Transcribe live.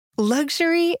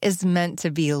Luxury is meant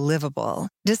to be livable.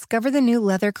 Discover the new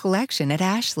leather collection at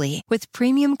Ashley with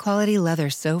premium quality leather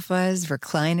sofas,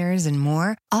 recliners, and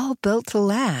more, all built to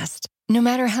last. No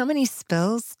matter how many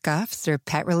spills, scuffs, or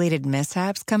pet-related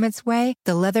mishaps come its way,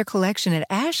 the leather collection at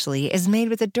Ashley is made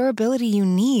with the durability you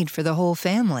need for the whole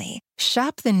family.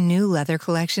 Shop the new leather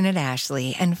collection at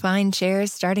Ashley and find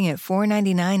chairs starting at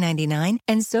 $499.99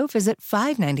 and sofas at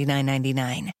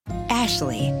 $599.99.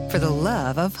 Ashley, for the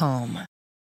love of home.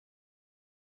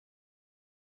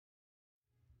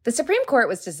 The Supreme Court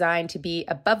was designed to be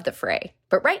above the fray,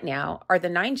 but right now, are the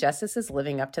 9 justices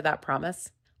living up to that promise?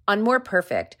 On More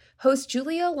Perfect, host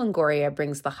Julia Longoria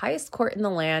brings the highest court in the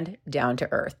land down to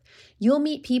earth. You'll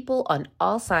meet people on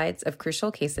all sides of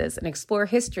crucial cases and explore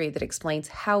history that explains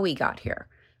how we got here.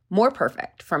 More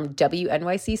Perfect from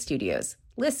WNYC Studios.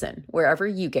 Listen wherever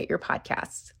you get your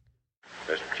podcasts.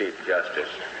 Mr. Chief Justice,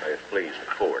 may it please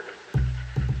the court.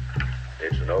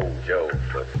 It's an old joke,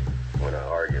 but when an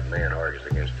argued man argues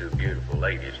against 2 beautiful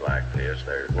ladies like this,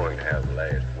 they're going to have the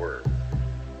last word.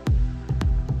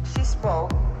 She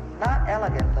spoke, not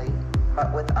elegantly,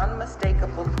 but with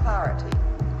unmistakable clarity.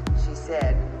 She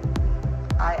said,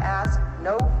 "I ask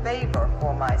no favor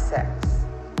for my sex.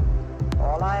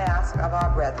 All I ask of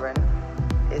our brethren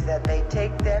is that they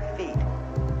take their feet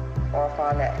off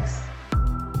our necks."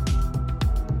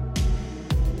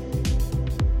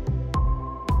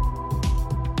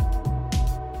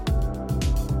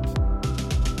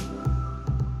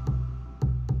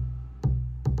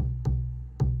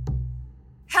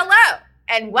 Hello,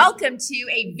 and welcome to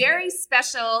a very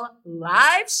special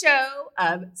live show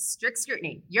of Strict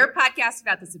Scrutiny, your podcast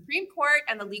about the Supreme Court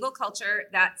and the legal culture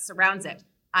that surrounds it.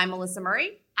 I'm Melissa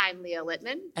Murray. I'm Leah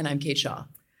Littman. And I'm Kate Shaw.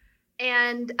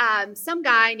 And some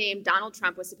guy named Donald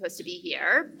Trump was supposed to be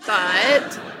here,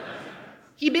 but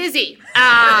he busy.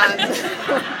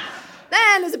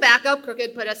 Then as a backup,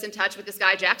 Crooked put us in touch with this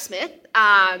guy, Jack Smith.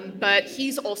 But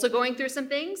he's also going through some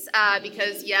things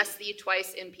because, yes, the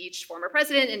twice impeached former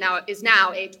president is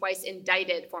now a twice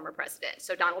indicted former president.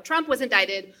 So Donald Trump was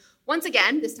indicted once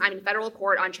again, this time in federal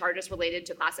court on charges related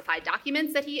to classified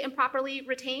documents that he improperly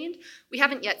retained. We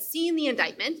haven't yet seen the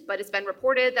indictment, but it's been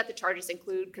reported that the charges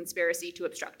include conspiracy to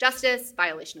obstruct justice,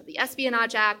 violation of the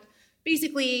Espionage Act.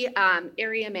 Basically,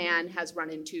 Area Man has run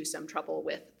into some trouble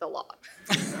with the law.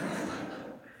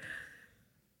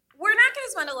 We're not going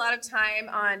to spend a lot of time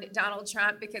on Donald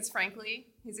Trump because, frankly,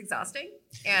 he's exhausting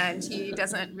and he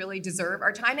doesn't really deserve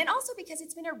our time. And also because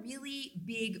it's been a really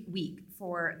big week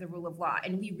for the rule of law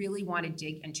and we really want to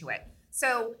dig into it.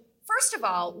 So first of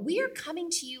all, we are coming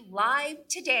to you live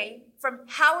today from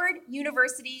Howard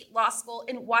University Law School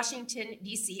in Washington,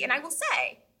 D.C. And I will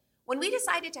say, when we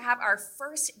decided to have our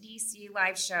first D.C.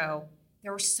 live show,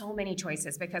 there were so many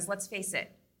choices because let's face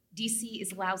it, D.C.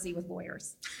 is lousy with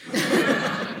lawyers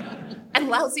and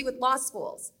lousy with law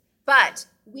schools. But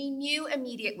we knew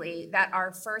immediately that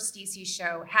our first D.C.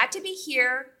 show had to be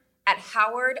here at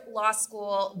Howard Law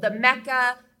School, the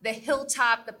Mecca, the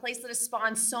hilltop, the place that has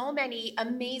spawned so many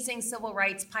amazing civil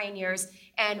rights pioneers.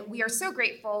 And we are so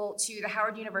grateful to the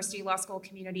Howard University Law School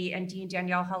community and Dean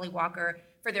Danielle Holly Walker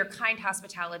for their kind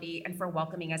hospitality and for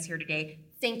welcoming us here today.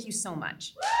 Thank you so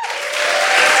much.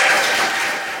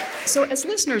 So as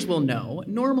listeners will know,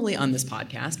 normally on this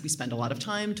podcast, we spend a lot of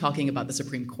time talking about the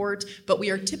Supreme Court, but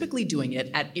we are typically doing it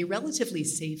at a relatively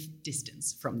safe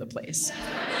distance from the place.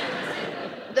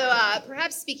 Though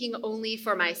perhaps speaking only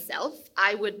for myself,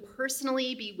 I would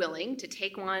personally be willing to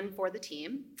take one for the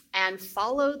team and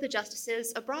follow the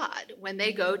justices abroad when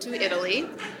they go to Italy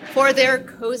for their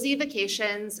cozy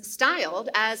vacations styled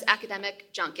as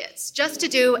academic junkets, just to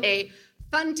do a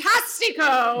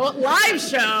fantastico live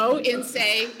show in,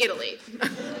 say, Italy.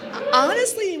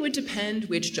 Honestly, it would depend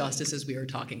which justices we are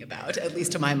talking about, at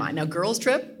least to my mind. Now, girls'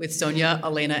 trip with Sonia,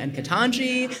 Elena, and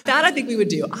Ketanji, that I think we would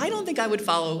do. I don't think I would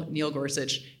follow Neil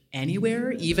Gorsuch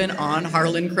anywhere, even on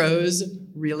Harlan Crow's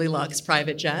really luxe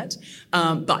private jet.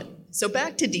 So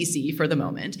back to DC for the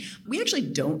moment. We actually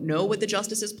don't know what the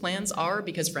justices' plans are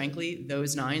because, frankly,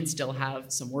 those 9 still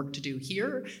have some work to do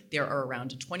here. There are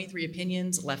around 23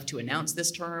 opinions left to announce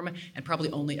this term and probably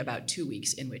only about 2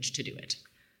 weeks in which to do it.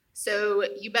 So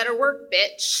you better work,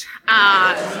 bitch.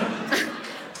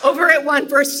 Over at 1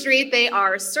 First Street, they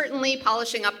are certainly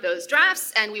polishing up those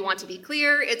drafts, and we want to be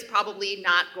clear, it's probably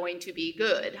not going to be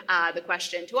good. The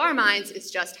question to our minds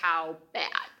is just how bad.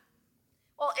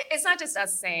 Well, it's not just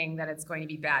us saying that it's going to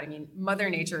be bad. I mean, Mother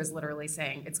Nature is literally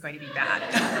saying it's going to be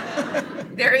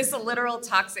bad. There is a literal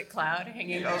toxic cloud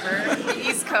hanging over the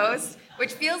East Coast,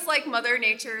 which feels like Mother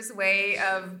Nature's way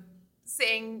of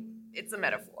saying it's a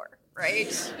metaphor,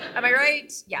 right? Am I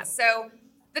right? Yeah, so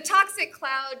The toxic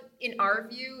cloud, in our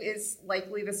view, is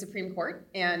likely the Supreme Court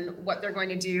and what they're going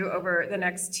to do over the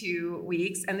next 2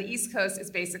 weeks. And the East Coast is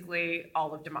basically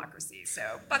all of democracy.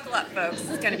 So buckle up, folks.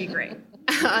 It's going to be great.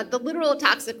 The literal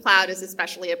toxic cloud is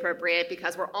especially appropriate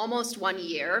because we're almost 1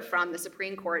 year from the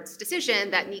Supreme Court's decision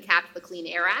that kneecapped the Clean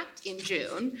Air Act in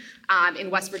June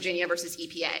in West Virginia versus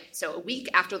EPA. So a week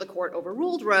after the court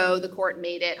overruled Roe, the court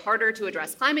made it harder to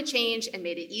address climate change and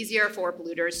made it easier for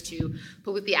polluters to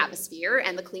pollute the atmosphere.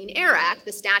 And the Clean Air Act,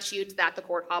 the statute that the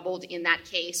court hobbled in that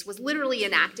case, was literally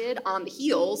enacted on the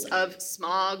heels of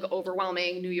smog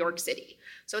overwhelming New York City.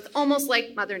 So it's almost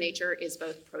like Mother Nature is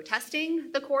both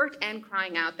protesting the court and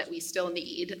crying out that we still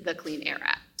need the Clean Air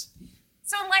Act.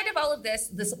 So in light of all of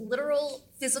this literal,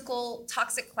 physical,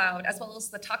 toxic cloud, as well as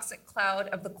the toxic cloud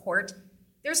of the court,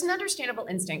 there's an understandable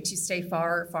instinct to stay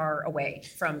far, far away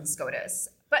from SCOTUS.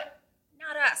 But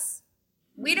not us.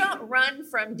 We don't run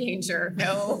from danger,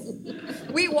 no.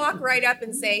 We walk right up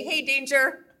and say, hey,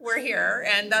 danger, we're here,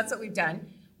 and that's what we've done.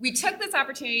 We took this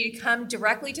opportunity to come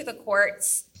directly to the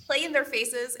courts, play in their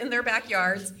faces, in their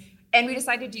backyards, and we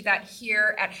decided to do that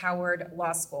here at Howard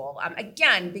Law School,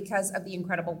 again, because of the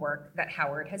incredible work that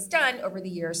Howard has done over the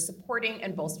years supporting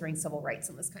and bolstering civil rights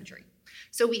in this country.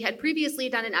 So we had previously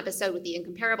done an episode with the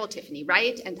incomparable Tiffany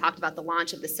Wright and talked about the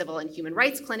launch of the Civil and Human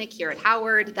Rights Clinic here at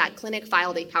Howard. That clinic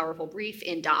filed a powerful brief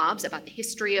in Dobbs about the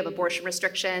history of abortion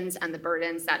restrictions and the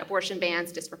burdens that abortion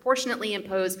bans disproportionately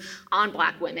impose on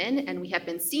Black women. And we have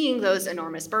been seeing those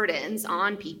enormous burdens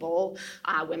on people,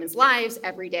 women's lives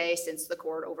every day since the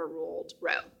court overruled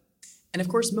Roe. And of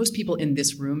course, most people in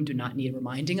this room do not need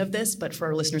reminding of this, but for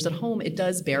our listeners at home, it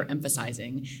does bear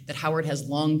emphasizing that Howard has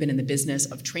long been in the business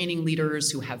of training leaders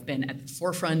who have been at the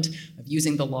forefront of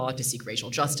using the law to seek racial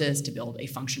justice, to build a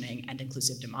functioning and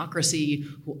inclusive democracy,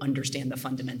 who understand the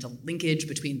fundamental linkage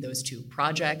between those two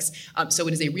projects. So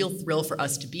it is a real thrill for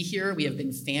us to be here. We have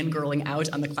been fangirling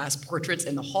out on the class portraits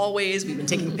in the hallways. We've been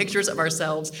taking pictures of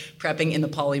ourselves, prepping in the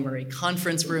Pauli Murray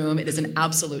conference room. It is an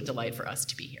absolute delight for us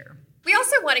to be here. We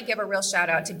also want to give a real shout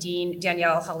out to Dean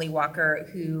Danielle Holly Walker,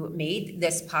 who made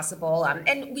this possible.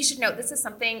 And we should note this is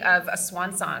something of a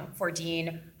swan song for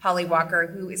Dean Holly Walker,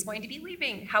 who is going to be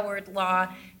leaving Howard Law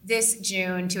this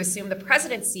June to assume the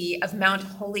presidency of Mount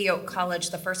Holyoke College,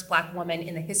 the first Black woman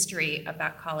in the history of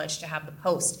that college to have the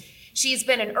post. She's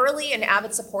been an early and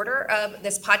avid supporter of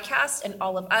this podcast and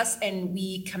all of us, and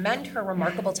we commend her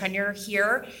remarkable tenure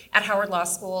here at Howard Law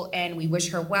School, and we wish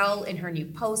her well in her new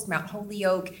post. Mount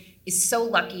Holyoke is so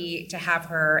lucky to have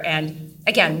her. And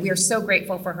again, we are so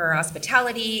grateful for her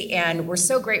hospitality, and we're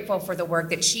so grateful for the work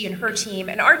that she and her team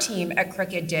and our team at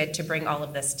Crooked did to bring all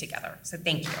of this together. So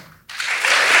thank you.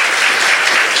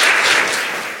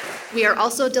 We are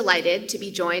also delighted to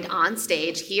be joined on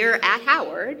stage here at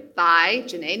Howard by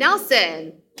Janae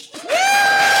Nelson.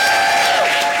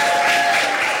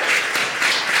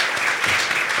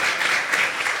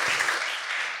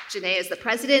 Janae is the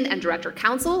president and director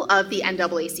counsel of the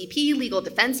NAACP Legal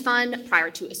Defense Fund. Prior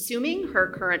to assuming her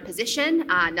current position,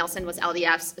 Nelson was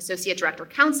LDF's associate director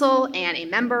counsel and a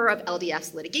member of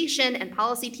LDF's litigation and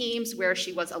policy teams, where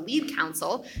she was a lead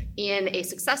counsel in a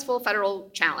successful federal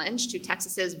challenge to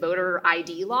Texas's voter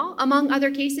ID law, among other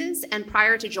cases. And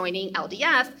prior to joining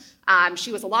LDF,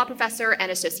 she was a law professor and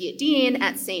associate dean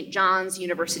at St. John's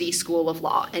University School of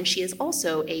Law. And she is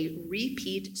also a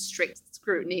repeat strict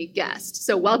scrutiny guest.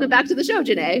 So welcome back to the show,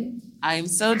 Janae. I'm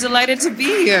so delighted to be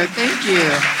here. Thank you.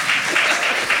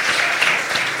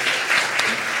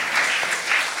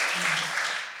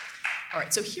 All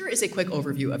right, so here is a quick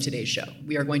overview of today's show.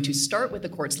 We are going to start with the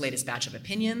court's latest batch of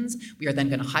opinions. We are then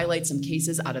going to highlight some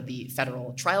cases out of the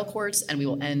federal trial courts, and we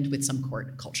will end with some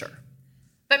court culture.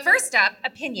 But first up,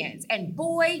 opinions. And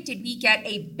boy, did we get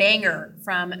a banger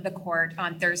from the court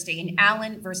on Thursday in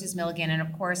Allen versus Milligan. And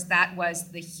of course, that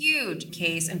was the huge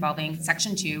case involving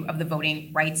Section 2 of the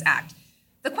Voting Rights Act.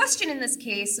 The question in this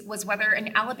case was whether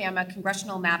an Alabama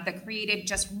congressional map that created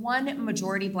just one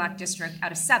majority Black district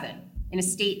out of 7 in a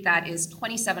state that is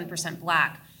 27%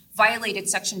 Black violated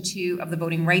Section 2 of the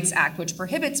Voting Rights Act, which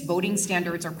prohibits voting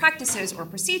standards or practices or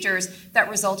procedures that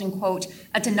result in, quote,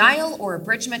 a denial or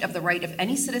abridgment of the right of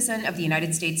any citizen of the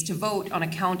United States to vote on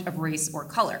account of race or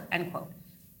color, end quote.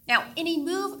 Now, in a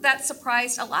move that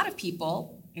surprised a lot of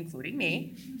people, including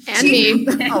me. And me.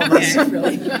 All of us,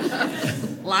 really.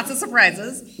 Lots of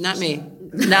surprises. Not me.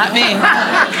 Not me.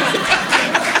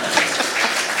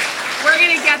 We're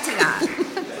going to get to that.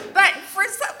 But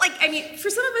for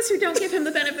some of us who don't give him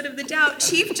the benefit of the doubt,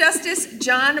 Chief Justice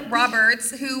John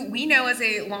Roberts, who we know as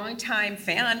a longtime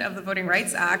fan of the Voting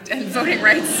Rights Act and voting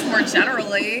rights more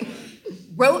generally,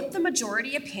 wrote the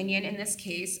majority opinion in this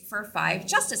case for 5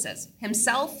 justices,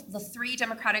 himself, the 3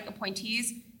 Democratic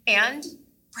appointees, and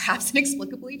perhaps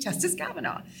inexplicably Justice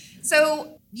Kavanaugh.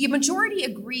 So the majority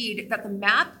agreed that the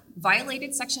map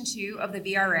violated Section 2 of the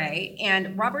VRA,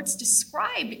 and Roberts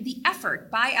described the effort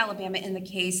by Alabama in the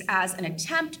case as an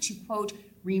attempt to, quote,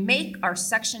 remake our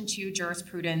Section 2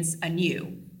 jurisprudence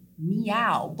anew.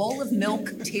 Meow, bowl of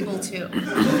milk, table 2.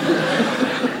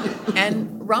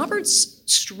 And Roberts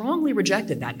strongly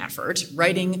rejected that effort,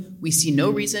 writing, "We see no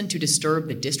reason to disturb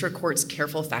the district court's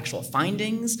careful factual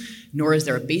findings, nor is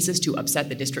there a basis to upset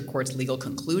the district court's legal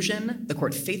conclusion. The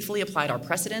court faithfully applied our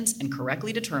precedents and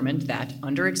correctly determined that,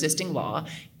 under existing law,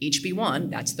 HB 1,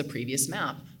 that's the previous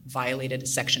map, violated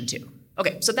Section 2.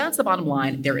 Okay, so that's the bottom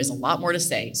line. There is a lot more to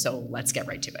say, so let's get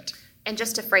right to it. And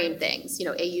just to frame things,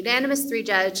 a unanimous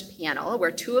 3-judge panel where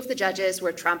 2 of the judges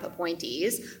were Trump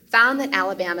appointees found that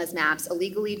Alabama's maps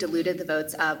illegally diluted the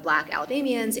votes of Black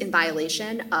Alabamians in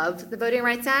violation of the Voting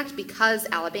Rights Act because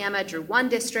Alabama drew one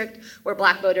district where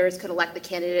Black voters could elect the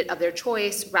candidate of their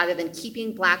choice rather than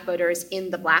keeping Black voters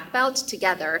in the Black Belt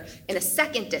together in a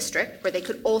second district where they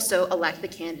could also elect the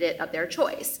candidate of their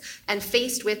choice. And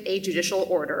faced with a judicial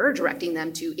order directing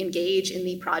them to engage in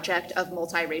the project of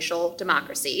multiracial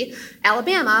democracy,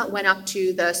 Alabama went up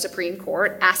to the Supreme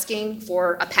Court asking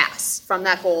for a pass from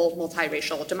that whole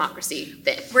multiracial democracy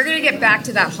thing. We're going to get back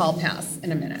to that hall pass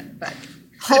in a minute, but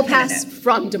hall pass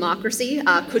from democracy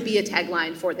could be a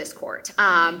tagline for this court,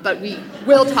 but we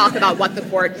will talk about what the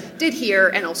court did here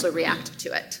and also react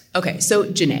to it. Okay, so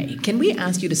Janae, can we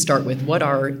ask you to start with what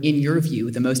are, in your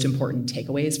view, the most important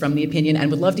takeaways from the opinion, and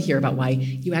would love to hear about why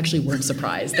you actually weren't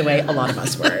surprised the way a lot of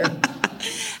us were.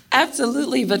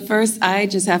 Absolutely, but first I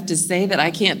just have to say that I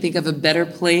can't think of a better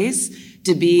place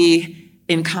to be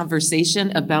in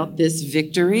conversation about this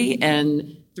victory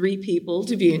and 3 people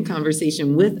to be in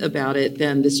conversation with about it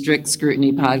than the Strict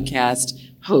Scrutiny podcast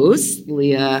hosts,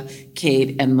 Leah,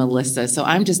 Kate, and Melissa. So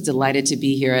I'm just delighted to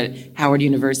be here at Howard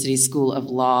University School of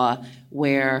Law,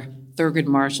 where Thurgood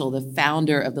Marshall, the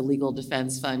founder of the Legal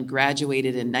Defense Fund,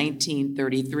 graduated in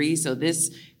 1933. So this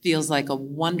feels like a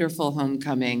wonderful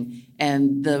homecoming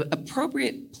and the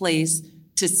appropriate place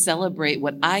to celebrate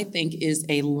what I think is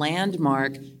a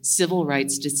landmark civil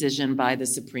rights decision by the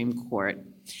Supreme Court.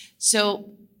 So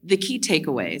the key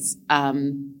takeaways,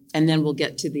 and then we'll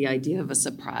get to the idea of a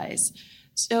surprise.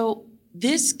 So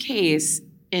this case,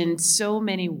 in so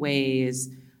many ways,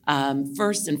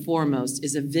 first and foremost,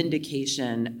 is a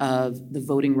vindication of the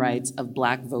voting rights of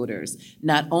Black voters,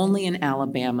 not only in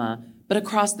Alabama, but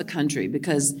across the country,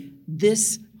 because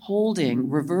this holding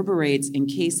reverberates in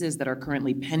cases that are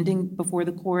currently pending before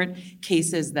the court,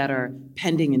 cases that are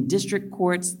pending in district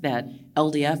courts that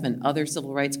LDF and other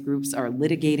civil rights groups are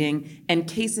litigating, and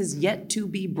cases yet to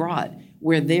be brought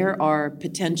where there are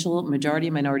potential majority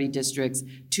and minority districts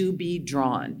to be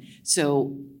drawn.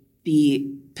 So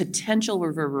the potential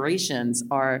reverberations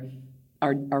are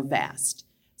vast.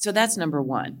 So that's number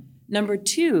one. Number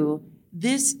two,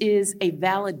 this is a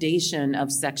validation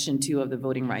of Section 2 of the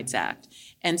Voting Rights Act.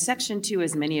 And Section 2,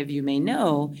 as many of you may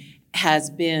know, has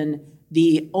been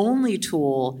the only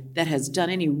tool that has done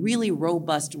any really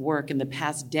robust work in the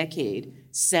past decade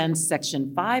since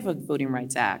Section 5 of the Voting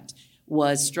Rights Act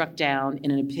was struck down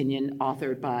in an opinion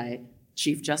authored by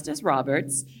Chief Justice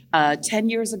Roberts 10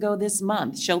 years ago this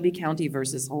month, Shelby County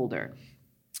versus Holder.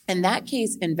 And that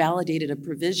case invalidated a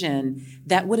provision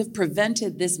that would have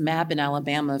prevented this map in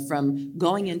Alabama from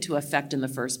going into effect in the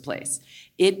first place.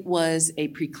 It was a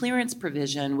preclearance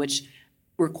provision which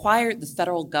required the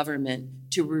federal government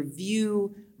to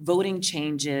review voting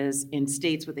changes in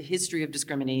states with a history of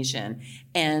discrimination.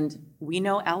 And we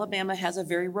know Alabama has a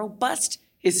very robust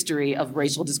history of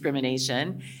racial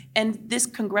discrimination, and this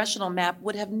congressional map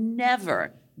would have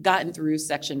never gotten through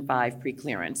Section 5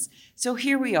 preclearance. So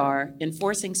here we are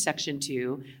enforcing Section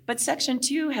 2, but Section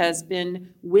 2 has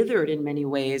been withered in many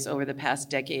ways over the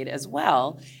past decade as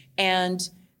well. And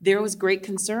there was great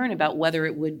concern about whether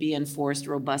it would be enforced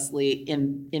robustly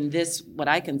in this, what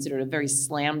I consider a very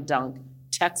slam dunk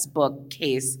textbook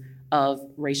case of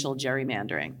racial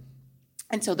gerrymandering.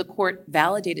 And so the court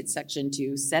validated Section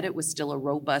 2, said it was still a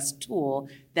robust tool,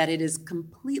 that it is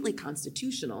completely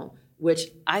constitutional, which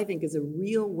I think is a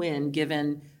real win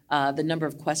given the number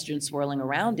of questions swirling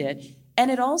around it.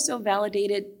 And it also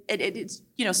validated, it's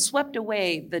swept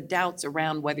away the doubts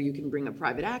around whether you can bring a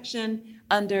private action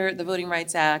under the Voting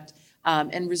Rights Act,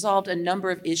 and resolved a number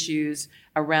of issues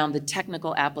around the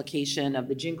technical application of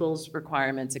the Jingles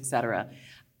requirements, et cetera.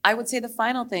 I would say the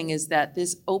final thing is that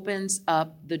this opens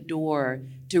up the door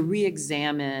to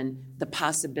re-examine the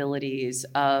possibilities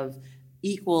of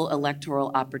equal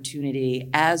electoral opportunity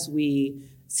as we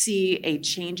see a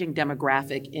changing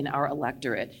demographic in our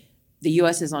electorate. The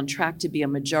U.S. is on track to be a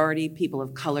majority people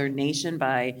of color nation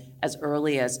by as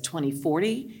early as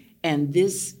 2040, and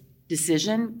this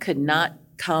decision could not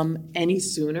come any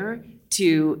sooner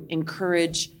to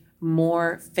encourage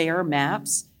more fair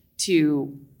maps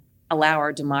to allow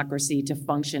our democracy to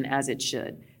function as it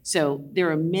should. So there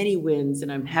are many wins,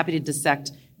 and I'm happy to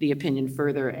dissect the opinion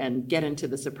further and get into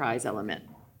the surprise element.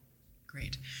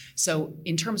 Great. So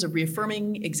in terms of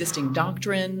reaffirming existing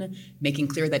doctrine, making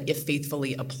clear that if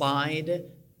faithfully applied,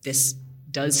 this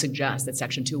does suggest that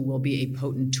Section 2 will be a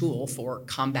potent tool for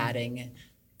combating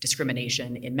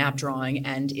discrimination in map drawing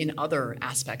and in other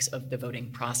aspects of the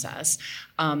voting process.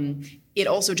 It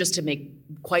also, just to make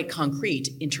quite concrete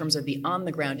in terms of the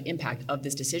on-the-ground impact of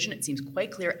this decision, it seems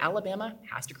quite clear Alabama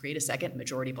has to create a second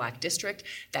majority Black district.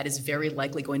 That is very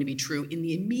likely going to be true in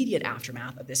the immediate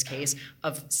aftermath of this case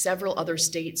of several other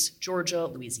states, Georgia,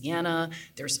 Louisiana.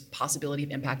 There's possibility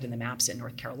of impact in the maps in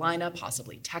North Carolina,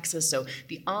 possibly Texas. So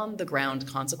the on-the-ground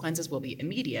consequences will be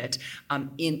immediate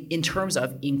in terms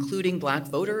of including Black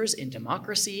voters in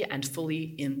democracy and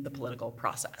fully in the political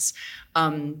process.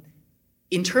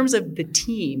 In terms of the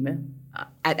team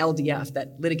at LDF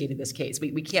that litigated this case,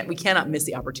 we cannot miss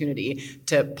the opportunity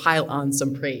to pile on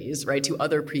some praise, right, to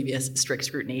other previous strict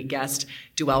scrutiny guests,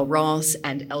 Duell Ross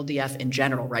and LDF in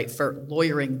general, right, for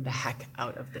lawyering the heck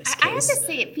out of this case. I have to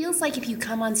say, it feels like if you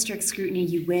come on strict scrutiny,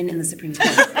 you win in the Supreme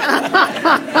Court.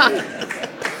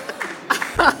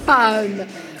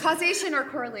 Causation or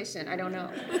correlation, I don't know.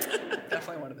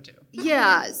 Definitely one of the two.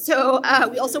 Yeah, so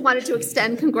we also wanted to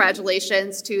extend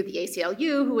congratulations to the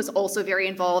ACLU, who was also very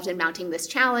involved in mounting this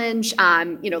challenge.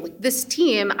 This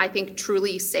team, I think,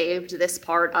 truly saved this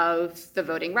part of the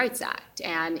Voting Rights Act,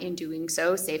 and in doing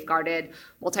so, safeguarded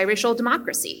multiracial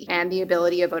democracy and the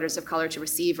ability of voters of color to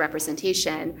receive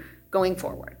representation going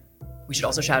forward. We should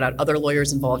also shout out other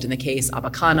lawyers involved in the case.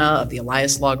 Abakana of the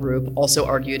Elias Law Group also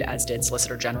argued, as did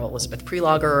Solicitor General Elizabeth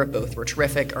Prelogger. Both were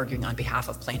terrific, arguing on behalf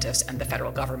of plaintiffs and the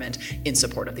federal government in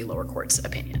support of the lower court's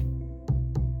opinion.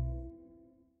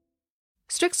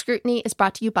 Strict Scrutiny is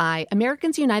brought to you by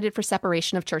Americans United for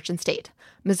Separation of Church and State.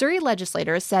 Missouri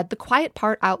legislators said the quiet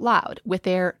part out loud with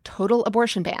their total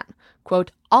abortion ban.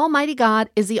 Quote, Almighty God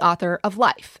is the author of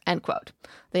life, end quote.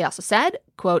 They also said,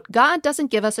 quote, God doesn't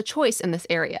give us a choice in this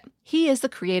area. He is the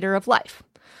creator of life.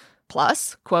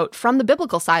 Plus, quote, from the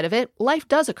biblical side of it, life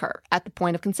does occur at the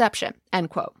point of conception, end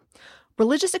quote.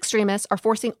 Religious extremists are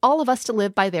forcing all of us to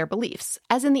live by their beliefs,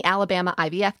 as in the Alabama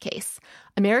IVF case.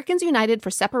 Americans United for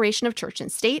Separation of Church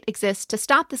and State exists to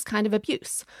stop this kind of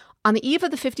abuse. On the eve of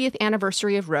the 50th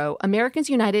anniversary of Roe, Americans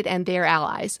United and their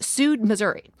allies sued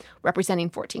Missouri, representing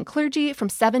 14 clergy from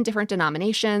 7 different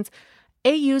denominations.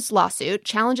 AU's lawsuit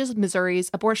challenges Missouri's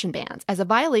abortion bans as a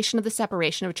violation of the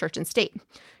separation of church and state.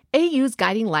 AU's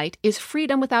guiding light is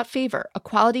freedom without favor,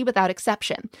 equality without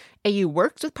exception. AU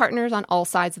works with partners on all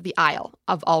sides of the aisle,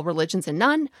 of all religions and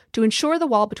none, to ensure the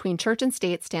wall between church and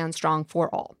state stands strong for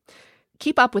all.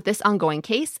 Keep up with this ongoing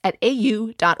case at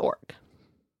au.org.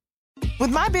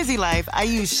 With my busy life, I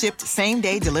use Shipt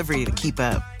same-day delivery to keep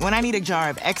up. When I need a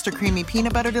jar of extra creamy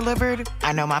peanut butter delivered,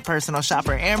 I know my personal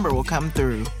shopper Amber will come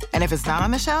through. And if it's not on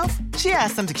the shelf, she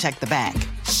asks them to check the back.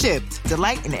 Shipt,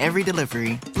 delight in every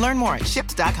delivery. Learn more at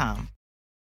Shipt.com.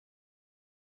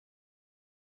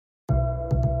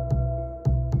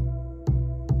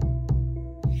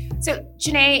 So,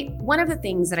 Janae, one of the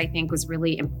things that I think was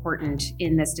really important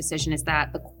in this decision is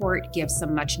that the court gives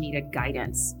some much needed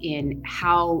guidance in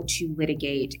how to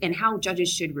litigate and how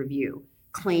judges should review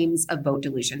claims of vote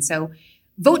dilution. So,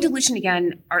 vote dilution,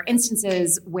 again, are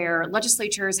instances where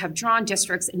legislatures have drawn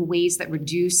districts in ways that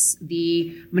reduce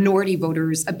the minority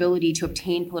voters' ability to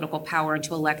obtain political power and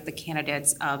to elect the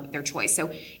candidates of their choice.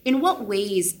 So in what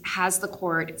ways has the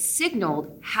court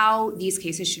signaled how these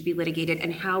cases should be litigated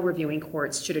and how reviewing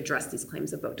courts should address these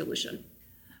claims of vote dilution?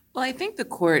 Well, I think the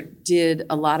court did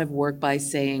a lot of work by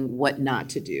saying what not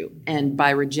to do and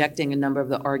by rejecting a number of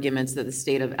the arguments that the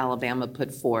state of Alabama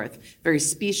put forth, very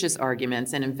specious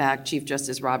arguments. And in fact, Chief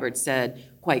Justice Roberts said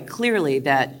quite clearly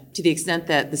that to the extent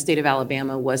that the state of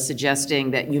Alabama was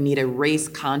suggesting that you need a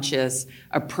race-conscious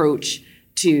approach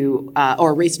to,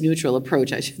 or a race-neutral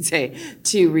approach, I should say,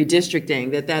 to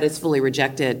redistricting, that is fully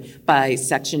rejected by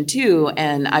Section 2.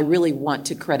 And I really want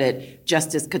to credit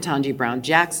Justice Ketanji Brown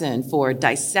Jackson for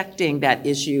dissecting that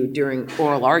issue during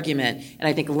oral argument, and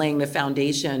I think laying the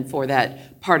foundation for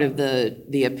that part of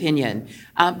the opinion.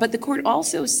 But the court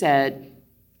also said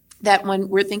that when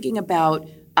we're thinking about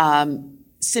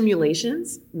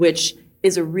simulations, which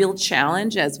is a real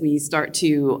challenge as we start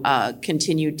to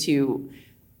continue to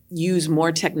use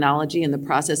more technology in the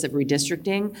process of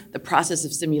redistricting. The process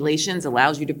of simulations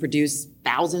allows you to produce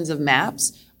thousands of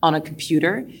maps on a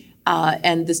computer.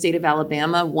 And the state of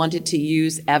Alabama wanted to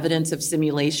use evidence of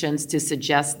simulations to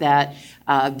suggest that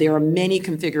there are many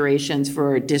configurations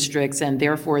for districts, and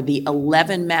therefore the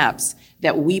 11 maps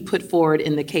that we put forward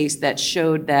in the case that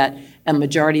showed that a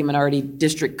majority-minority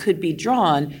district could be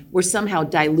drawn were somehow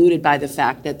diluted by the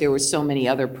fact that there were so many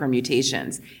other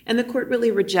permutations. And the court really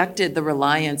rejected the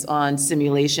reliance on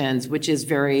simulations, which is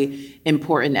very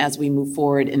important as we move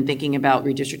forward in thinking about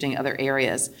redistricting other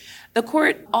areas. The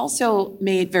court also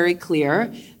made very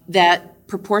clear that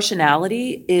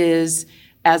proportionality is,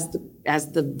 as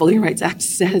the Voting Rights Act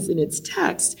says in its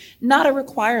text, not a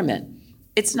requirement.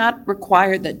 It's not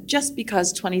required that just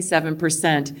because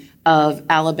 27% of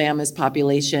Alabama's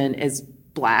population is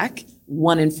Black,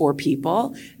 1 in 4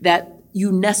 people, that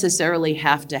you necessarily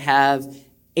have to have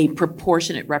a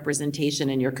proportionate representation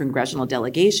in your congressional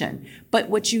delegation. But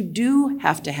what you do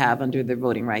have to have under the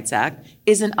Voting Rights Act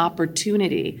is an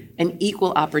opportunity, an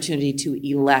equal opportunity to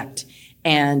elect.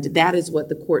 And that is what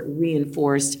the court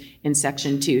reinforced in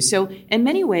Section 2. So in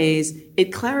many ways,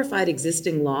 it clarified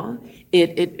existing law.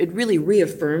 It really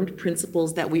reaffirmed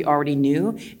principles that we already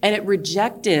knew, and it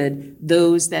rejected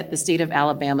those that the state of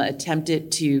Alabama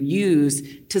attempted to use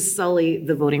to sully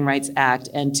the Voting Rights Act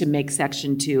and to make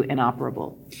Section 2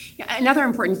 inoperable. Yeah, another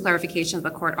important clarification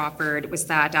that the court offered was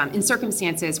that in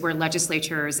circumstances where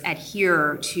legislatures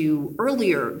adhere to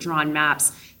earlier drawn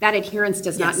maps, that adherence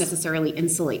does not necessarily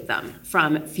insulate them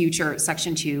from future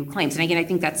Section 2 claims. And again, I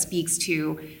think that speaks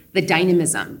to the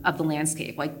dynamism of the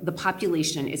landscape. Like, the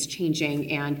population is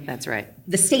changing, and that's right.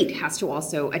 The state has to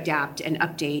also adapt and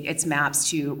update its maps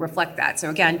to reflect that. So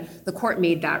again, the court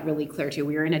made that really clear too.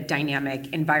 We are in a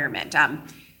dynamic environment.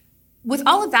 With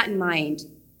all of that in mind,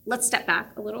 let's step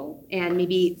back a little and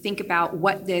maybe think about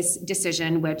what this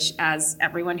decision, which, as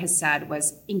everyone has said,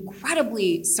 was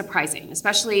incredibly surprising,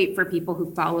 especially for people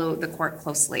who follow the court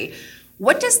closely.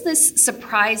 What does this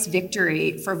surprise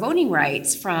victory for voting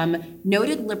rights from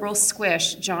noted liberal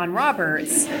squish John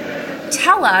Roberts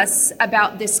tell us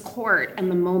about this court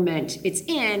and the moment it's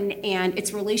in and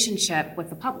its relationship with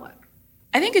the public?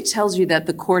 I think it tells you that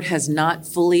the court has not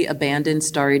fully abandoned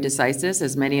stare decisis,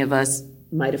 as many of us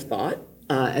might have thought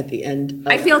at the end.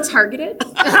 I feel targeted.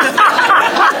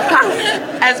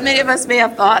 As many of us may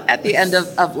have thought at the end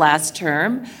of last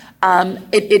term.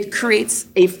 It creates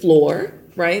a floor.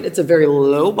 Right? It's a very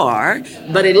low bar,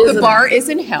 but it is the bar is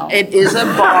in hell. It is a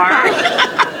bar.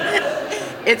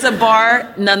 It's a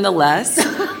bar nonetheless. And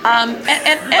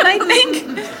I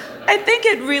think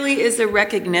it really is a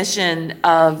recognition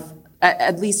of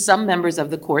at least some members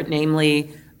of the court,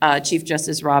 namely Chief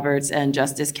Justice Roberts and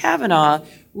Justice Kavanaugh,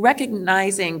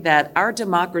 recognizing that our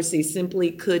democracy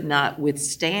simply could not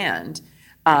withstand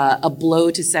a blow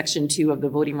to Section 2 of the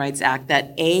Voting Rights Act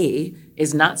that A,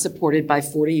 is not supported by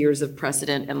 40 years of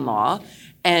precedent and law,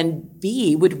 and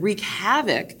B, would wreak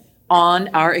havoc on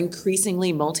our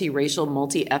increasingly multiracial,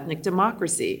 multi-ethnic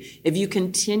democracy. If you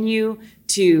continue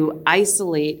to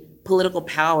isolate political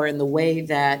power in the way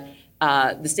that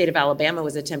the state of Alabama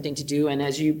was attempting to do, and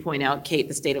as you point out, Kate,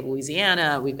 the state of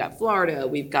Louisiana, we've got Florida,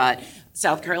 we've got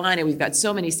South Carolina, we've got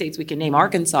so many states we can name,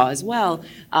 Arkansas as well,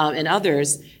 and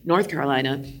others, North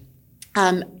Carolina.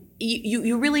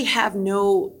 You really have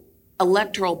no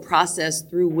electoral process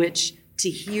through which to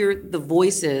hear the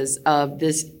voices of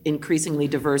this increasingly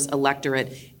diverse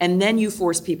electorate, and then you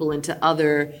force people into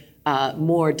other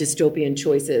more dystopian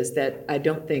choices that I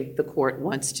don't think the court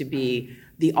wants to be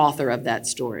the author of that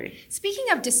story. Speaking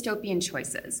of dystopian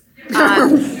choices,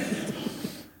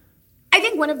 I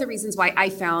think one of the reasons why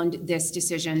I found this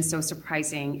decision so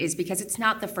surprising is because it's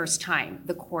not the first time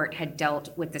the court had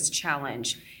dealt with this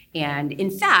challenge. And in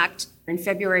fact, in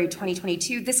February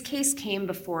 2022, this case came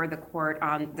before the court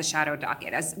on the shadow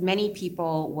docket. As many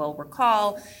people will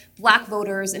recall, Black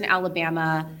voters in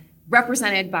Alabama,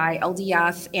 represented by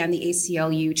LDF and the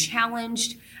ACLU,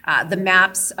 challenged the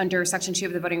maps under Section 2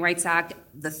 of the Voting Rights Act.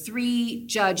 The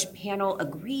 3-judge panel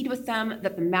agreed with them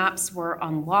that the maps were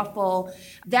unlawful.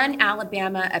 Then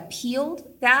Alabama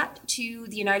appealed that to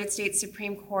the United States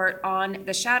Supreme Court on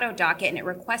the shadow docket, and it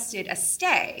requested a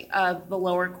stay of the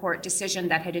lower court decision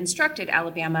that had instructed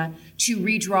Alabama to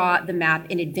redraw the map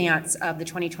in advance of the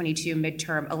 2022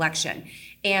 midterm election.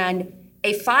 And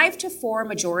a 5-4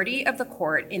 majority of the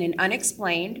court in an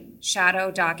unexplained shadow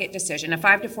docket decision, a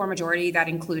 5-4 majority that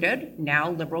included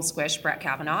now liberal squish Brett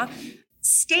Kavanaugh,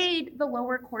 stayed the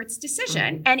lower court's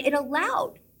decision. And it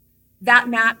allowed that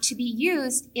map to be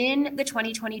used in the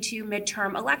 2022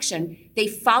 midterm election. They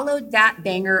followed that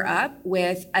banger up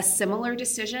with a similar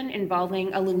decision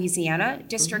involving a Louisiana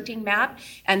districting map.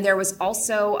 And there was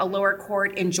also a lower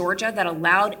court in Georgia that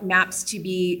allowed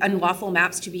unlawful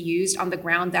maps to be used on the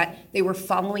ground that they were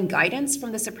following guidance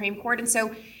from the Supreme Court. And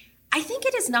so I think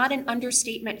it is not an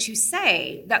understatement to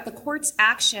say that the court's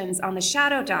actions on the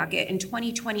shadow docket in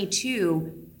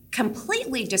 2022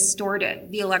 completely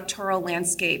distorted the electoral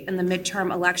landscape in the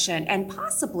midterm election and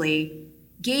possibly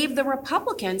gave the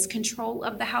Republicans control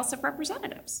of the House of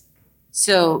Representatives.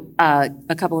 So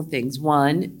a couple of things.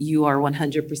 One, you are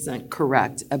 100%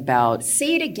 correct about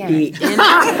Say it again.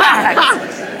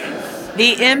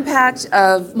 The impact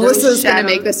of Melissa's going to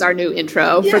make this our new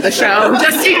intro for the show,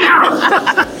 just so you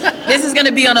know. This is going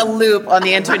to be on a loop on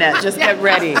the internet. Just get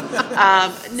ready.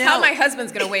 That's how my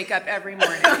husband's going to wake up every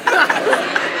morning.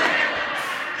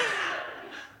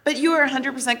 But you are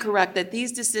 100% correct that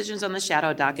these decisions on the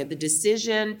shadow docket, the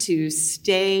decision to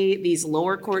stay these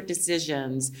lower court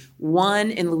decisions, one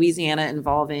in Louisiana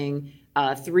involving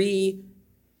 3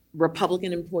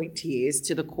 Republican appointees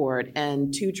to the court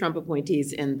and 2 Trump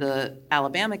appointees in the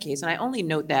Alabama case. And I only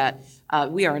note that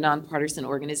we are a nonpartisan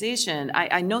organization.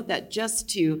 I note that just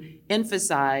to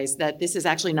emphasize that this is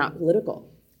actually not political,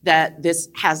 that this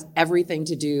has everything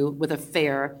to do with a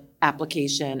fair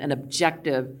application, an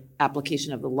objective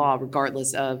application of the law,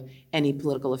 regardless of any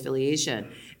political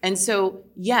affiliation. And so,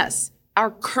 yes,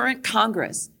 our current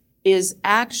Congress is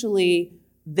actually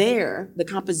there. The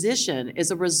composition is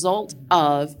a result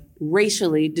of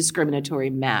racially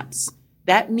discriminatory maps.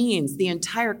 That means the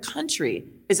entire country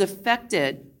is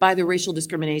affected by the racial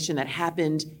discrimination that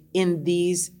happened in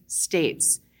these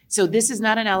states. So this is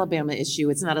not an Alabama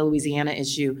issue. It's not a Louisiana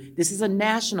issue. This is a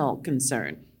national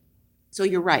concern. So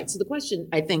you're right. So the question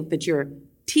I think that you're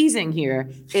teasing here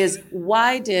is,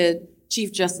 why did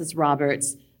Chief Justice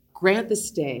Roberts grant the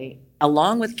stay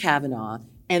along with Kavanaugh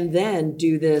and then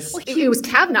do this? Well, it was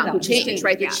Kavanaugh who changed,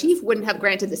 right? The chief wouldn't have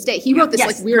granted the stay. He wrote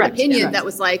this weird opinion that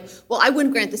was like, well, I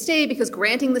wouldn't grant the stay because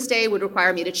granting the stay would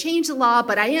require me to change the law,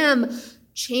 but I am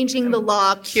changing the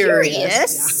law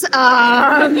curious. So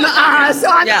I'm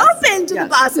open to the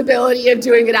possibility of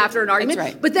doing it after an argument.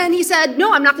 That's right. But then he said,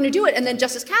 no, I'm not going to do it. And then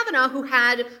Justice Kavanaugh, who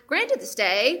had granted the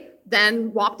stay,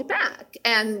 then walked it back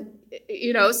and,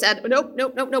 said, nope,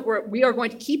 we are going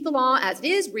to keep the law as it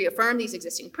is, reaffirm these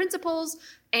existing principles,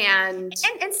 and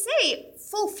say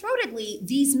full-throatedly,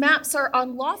 these maps are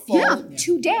unlawful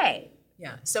today.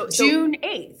 Yeah. So June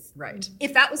 8th. Right.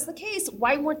 If that was the case,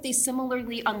 why weren't they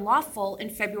similarly unlawful in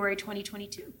February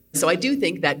 2022? So I do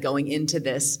think that going into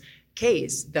this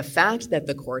case, the fact that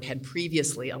the court had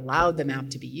previously allowed the map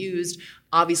to be used,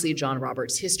 obviously John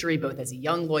Roberts' history, both as a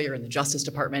young lawyer in the Justice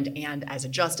Department and as a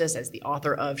justice, as the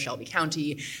author of Shelby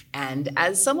County, and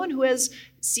as someone who has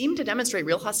seemed to demonstrate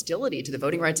real hostility to the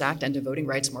Voting Rights Act and to voting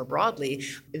rights more broadly,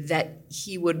 that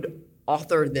he would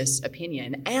author this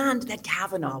opinion and that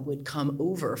Kavanaugh would come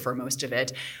over for most of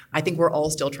it. I think we're all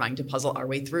still trying to puzzle our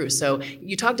way through. So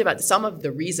you talked about some of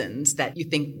the reasons that you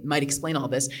think might explain all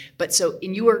this, but so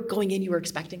you were going in, you were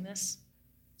expecting this?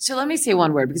 So let me say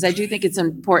one word, because I do think it's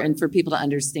important for people to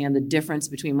understand the difference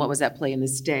between what was at play in the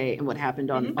stay and what happened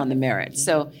on the merits.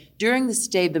 So during the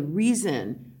stay, the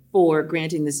reason for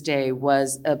granting the stay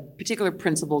was a particular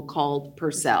principle called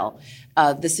Purcell,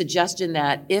 the suggestion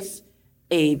that if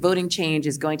a voting change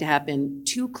is going to happen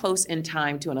too close in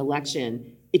time to an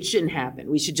election, it shouldn't happen.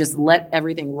 We should just let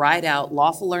everything ride out,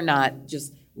 lawful or not,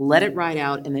 just let it ride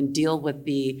out and then deal with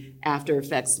the after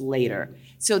effects later.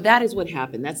 So that is what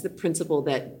happened. That's the principle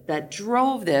that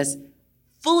drove this.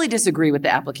 Fully disagree with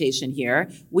the application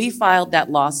here. We filed that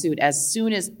lawsuit as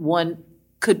soon as one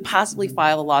could possibly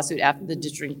file a lawsuit after the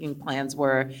districting plans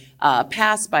were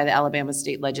passed by the Alabama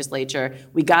state legislature.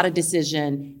 We got a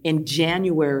decision in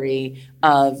January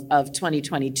of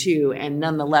 2022, and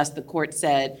nonetheless, the court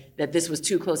said that this was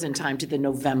too close in time to the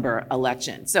November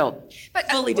election. So,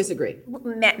 fully disagree.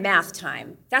 Math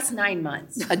time. That's 9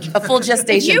 months. A full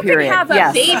gestation period. You can have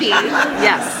a baby.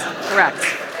 Yes, correct.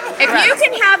 If you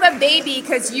can have a baby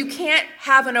because you can't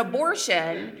have an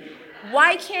abortion,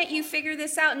 why can't you figure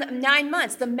this out in 9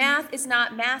 months? The math is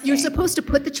not math. You're supposed to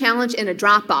put the challenge in a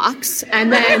Dropbox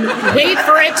and then wait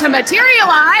for it to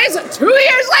materialize 2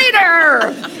 years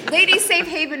later. Ladies Safe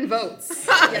Haven votes.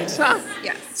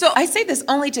 Yes. So I say this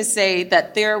only to say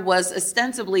that there was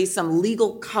ostensibly some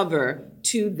legal cover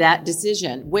to that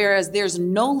decision, whereas there's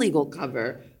no legal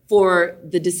cover for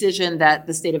the decision that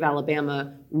the state of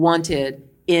Alabama wanted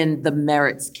in the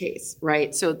merits case,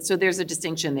 right? So there's a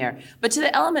distinction there. But to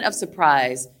the element of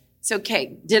surprise, So,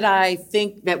 Kate, did I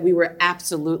think that we were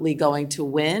absolutely going to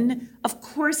win? Of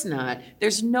course not.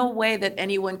 There's no way that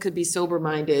anyone could be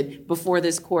sober-minded before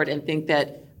this court and think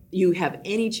that you have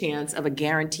any chance of a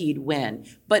guaranteed win.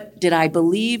 But did I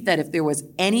believe that if there was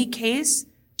any case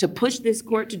to push this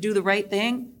court to do the right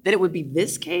thing, that it would be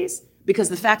this case? Because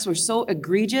the facts were so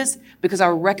egregious, because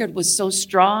our record was so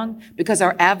strong, because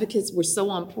our advocates were so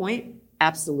on point?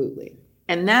 Absolutely.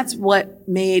 And that's what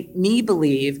made me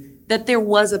believe that there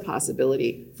was a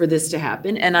possibility for this to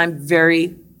happen. And I'm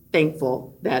very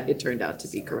thankful that it turned out to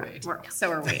be correct.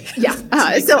 So are we.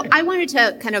 Yeah. So I wanted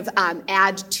to kind of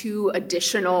add two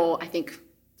additional, I think,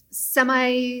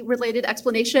 semi-related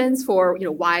explanations for,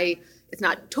 why it's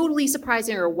not totally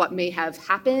surprising or what may have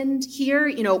happened here.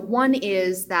 One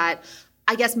is that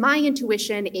I guess my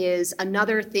intuition is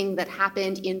another thing that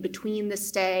happened in between the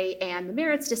stay and the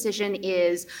merits decision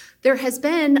is there has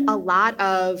been a lot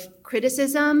of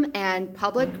criticism and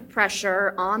public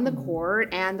pressure on the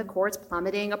court and the court's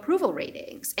plummeting approval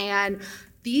ratings. And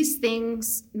these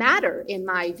things matter, in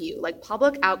my view, like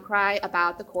public outcry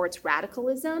about the court's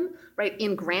radicalism, right,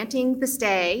 in granting the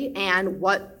stay and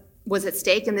what was at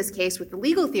stake in this case with the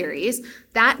legal theories,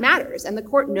 that matters. And the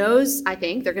court knows, I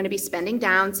think, they're going to be spending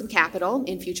down some capital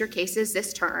in future cases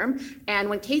this term. And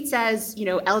when Kate says,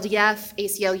 LDF,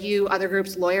 ACLU, other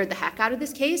groups lawyered the heck out of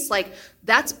this case, like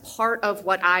that's part of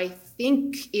what I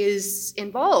think is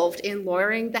involved in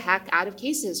lawyering the heck out of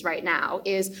cases right now,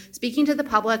 is speaking to the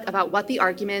public about what the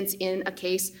arguments in a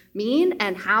case mean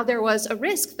and how there was a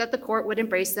risk that the court would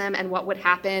embrace them and what would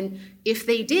happen if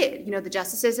they did. The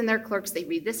justices and their clerks, they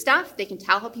read this stuff, they can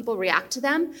tell how people react to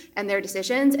them and their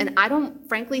decisions. And I don't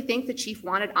frankly think the chief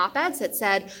wanted op-eds that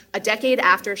said a decade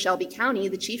after Shelby County,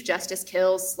 the chief justice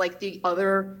kills like the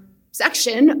other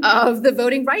section of the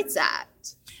Voting Rights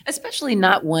Act. Especially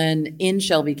not when in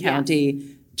Shelby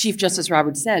County, Chief Justice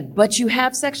Roberts said, but you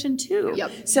have Section 2.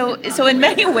 Yep. So in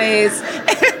many ways,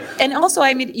 and also,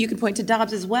 you could point to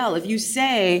Dobbs as well. If you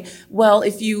say, well,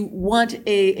 if you want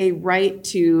a right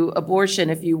to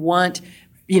abortion, if you want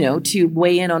to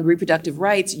weigh in on reproductive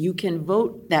rights, you can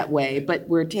vote that way, but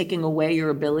we're taking away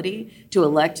your ability to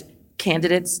elect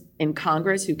candidates in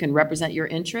Congress who can represent your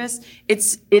interests.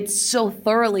 It's so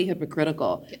thoroughly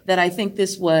hypocritical that I think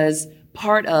this was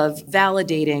part of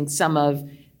validating some of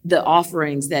the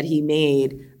offerings that he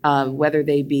made, whether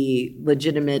they be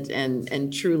legitimate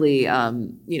and truly,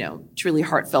 truly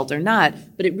heartfelt or not.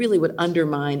 But it really would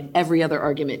undermine every other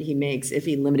argument he makes if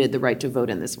he limited the right to vote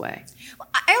in this way. Well,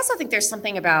 I also think there's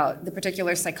something about the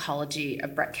particular psychology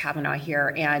of Brett Kavanaugh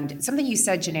here. And something you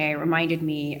said, Janae, reminded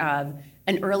me of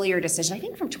an earlier decision, I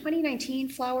think from 2019,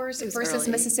 Flowers versus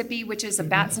Mississippi, which is a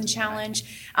Batson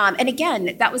challenge. And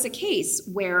again, that was a case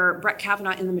where Brett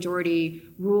Kavanaugh in the majority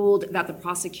ruled that the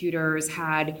prosecutors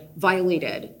had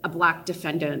violated a Black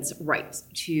defendant's rights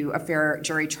to a fair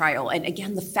jury trial. And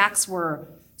again, the facts were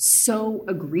so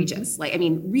egregious,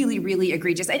 really, really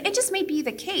egregious. And it just may be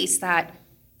the case that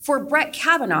for Brett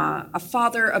Kavanaugh, a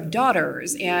father of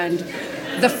daughters and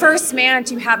the first man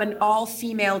to have an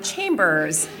all-female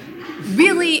chambers,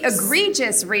 really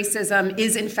egregious racism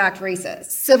is in fact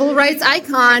racist. Civil rights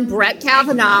icon, Brett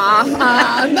Kavanaugh.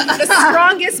 The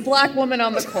strongest Black woman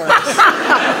on the court.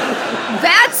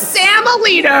 That's Sam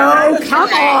Alito. Come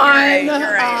on.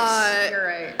 You're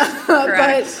right.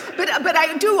 But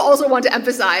I do also want to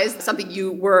emphasize something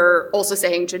you were also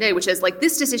saying, Janae, which is like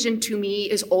this decision to me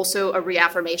is also a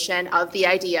reaffirmation of the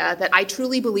idea that I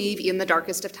truly believe in the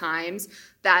darkest of times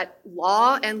that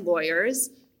law and lawyers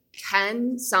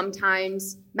can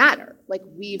sometimes matter. Like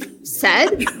we've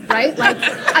said, right? Right?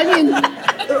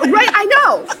 I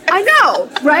know,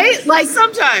 right? Like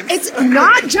sometimes it's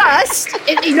not just,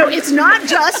 it's not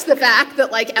just the fact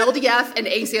that like LDF and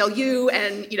ACLU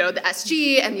and, the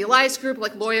SG and the Elias Group,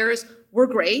 like lawyers were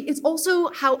great. It's also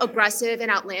how aggressive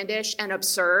and outlandish and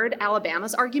absurd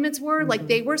Alabama's arguments were. Like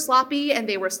they were sloppy and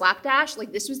they were slapdash.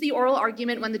 Like this was the oral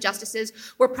argument when the justices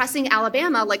were pressing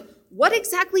Alabama. Like, what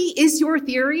exactly is your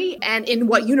theory and in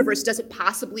what universe does it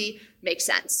possibly make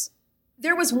sense?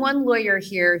 There was one lawyer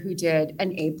here who did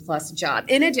an A+ job.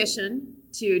 In addition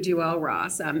to Duell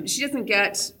Ross, she doesn't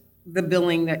get the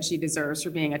billing that she deserves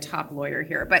for being a top lawyer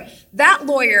here. But that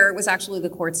lawyer was actually the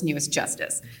court's newest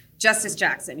justice, Justice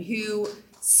Jackson, who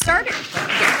started...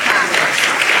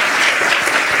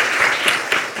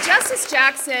 Justice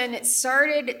Jackson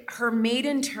started her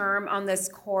maiden term on this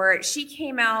court. She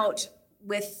came out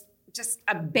with just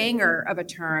a banger of a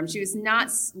term. She was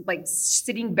not like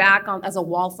sitting back as a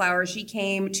wallflower. She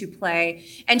came to play.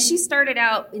 And she started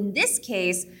out in this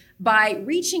case by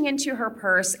reaching into her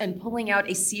purse and pulling out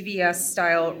a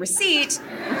CVS-style receipt,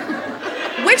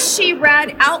 which she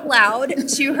read out loud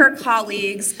to her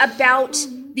colleagues about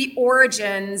the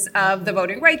origins of the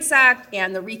Voting Rights Act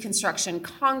and the Reconstruction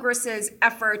Congress's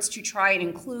efforts to try and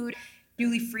include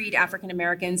newly freed African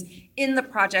Americans in the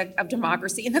project of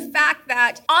democracy, and the fact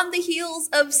that on the heels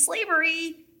of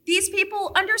slavery, these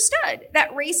people understood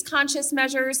that race-conscious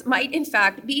measures might, in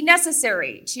fact, be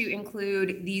necessary to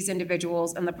include these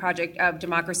individuals in the project of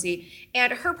democracy.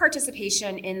 And her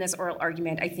participation in this oral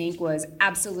argument, I think, was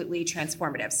absolutely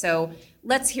transformative. So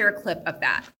let's hear a clip of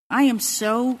that. I am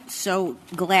so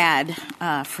glad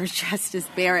for Justice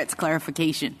Barrett's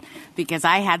clarification, because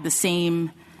I had the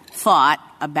same thought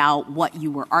about what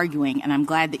you were arguing, and I'm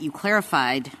glad that you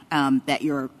clarified that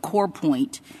your core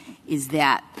point is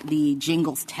that the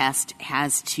Jingles test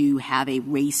has to have a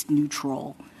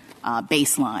race-neutral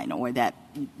baseline, or that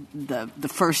the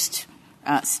first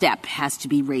step has to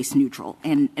be race-neutral.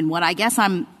 And what I guess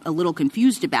I'm a little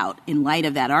confused about in light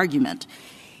of that argument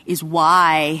is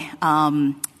why,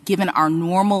 given our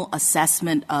normal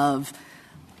assessment of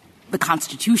the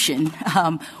Constitution,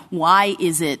 why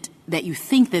is it that you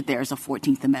think that there's a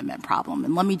 14th Amendment problem?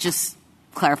 And let me just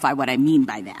clarify what I mean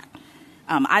by that.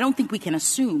 I don't think we can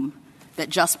assume that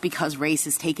just because race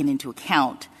is taken into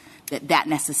account that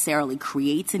necessarily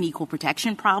creates an equal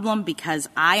protection problem, because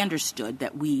I understood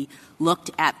that we looked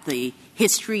at the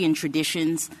history and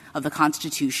traditions of the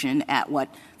Constitution, at what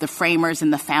the framers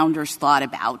and the founders thought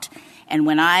about. And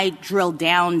when I drilled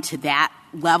down to that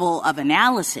level of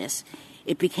analysis,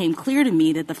 it became clear to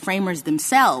me that the framers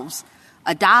themselves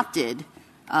adopted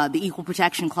the Equal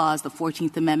Protection Clause, the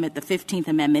 14th Amendment, the 15th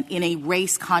Amendment in a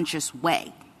race-conscious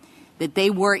way, that they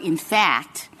were, in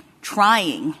fact,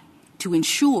 trying to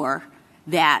ensure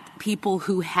that people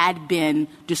who had been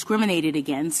discriminated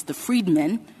against, the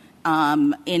freedmen,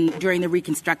 during the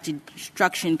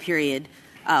Reconstruction period,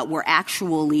 were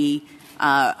actually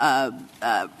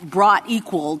brought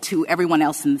equal to everyone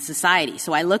else in the society.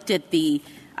 So I looked at the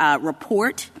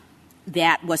report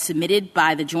that was submitted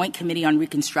by the Joint Committee on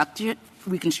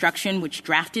Reconstruction, which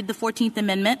drafted the 14th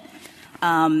Amendment,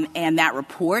 and that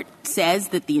report says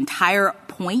that the entire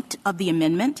point of the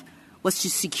amendment was to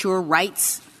secure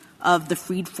rights of the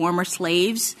freed former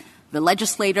slaves. The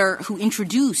legislator who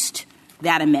introduced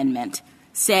that amendment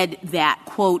said that,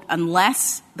 quote,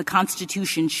 unless the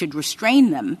Constitution should restrain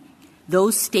them,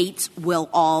 those states will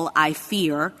all, I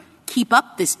fear, keep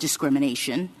up this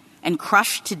discrimination and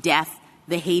crush to death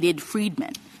the hated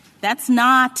freedmen. That's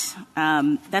not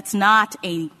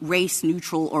a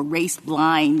race-neutral or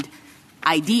race-blind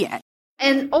idea.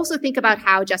 And also think about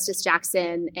how Justice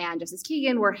Jackson and Justice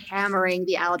Kagan were hammering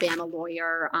the Alabama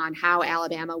lawyer on how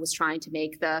Alabama was trying to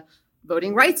make the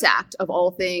Voting Rights Act, of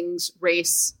all things,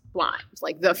 race blind,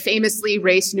 like the famously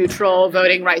race-neutral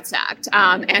Voting Rights Act,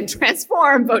 and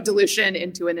transform vote dilution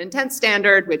into an intent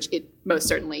standard, which it most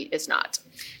certainly is not.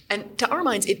 And to our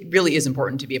minds, it really is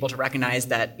important to be able to recognize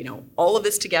that, all of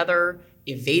this together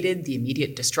evaded the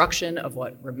immediate destruction of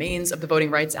what remains of the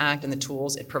Voting Rights Act and the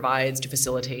tools it provides to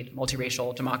facilitate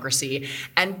multiracial democracy.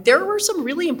 And there were some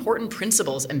really important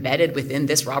principles embedded within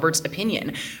this Roberts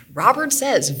opinion. Roberts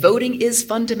says voting is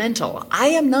fundamental. I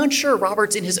am not sure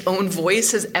Roberts in his own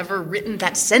voice has ever written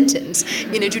that sentence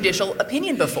in a judicial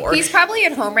opinion before. He's probably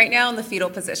at home right now in the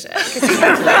fetal position.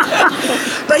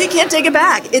 But he can't take it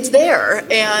back. It's there.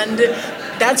 And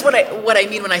that's what I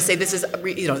mean when I say this is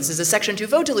a Section 2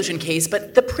 vote dilution case,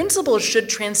 but the principles should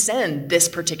transcend this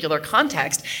particular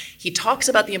context. He talks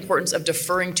about the importance of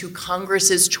deferring to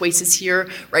Congress's choices here,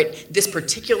 right? This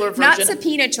particular version. Not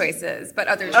subpoena choices, but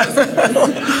other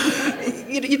choices.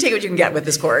 You take what you can get with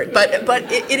this court. But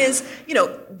it is,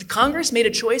 Congress made a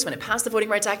choice when it passed the Voting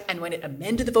Rights Act and when it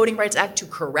amended the Voting Rights Act to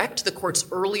correct the court's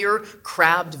earlier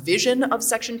crabbed vision of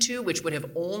Section 2, which would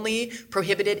have only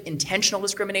prohibited intentional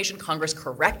discrimination. Congress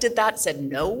corrected that, said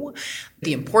no.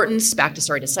 The importance, back to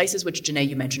stare decisis, which Janae,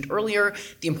 you mentioned earlier,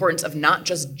 the importance of not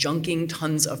just junking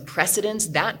tons of precedents,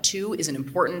 that too is an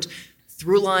important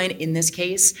through line in this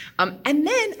case. And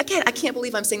then, again, I can't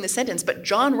believe I'm saying this sentence, but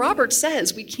John Roberts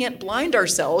says we can't blind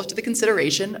ourselves to the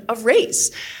consideration of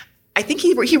race. I think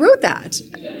he wrote that.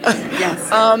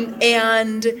 Yes.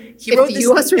 And he wrote this. If the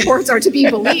U.S. reports are to be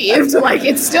believed,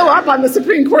 it's still up on the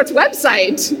Supreme Court's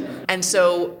website. And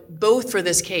so both for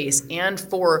this case and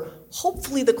for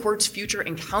hopefully the court's future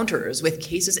encounters with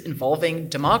cases involving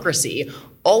democracy,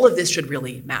 all of this should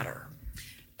really matter.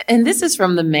 And this is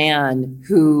from the man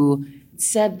who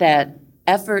said that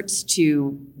efforts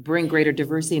to bring greater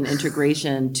diversity and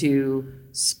integration to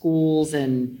schools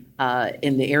and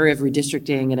in the area of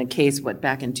redistricting in a case,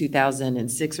 back in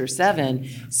 2006 or 7,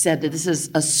 said that this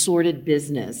is a sordid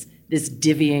business, this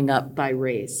divvying up by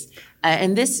race.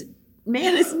 And this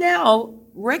man is now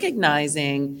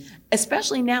recognizing,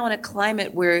 especially now in a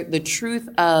climate where the truth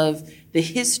of the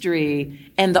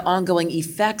history and the ongoing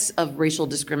effects of racial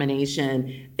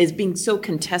discrimination is being so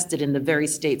contested in the very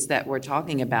states that we're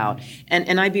talking about.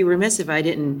 And I'd be remiss if I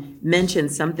didn't mention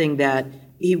something that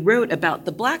he wrote about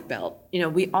the Black Belt. You know,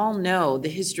 we all know the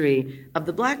history of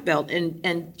the Black Belt,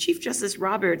 and Chief Justice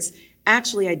Roberts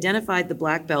actually identified the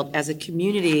Black Belt as a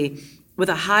community with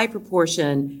a high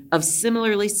proportion of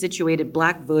similarly situated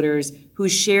Black voters who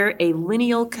share a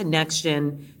lineal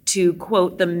connection to,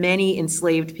 quote, the many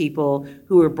enslaved people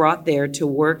who were brought there to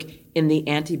work in the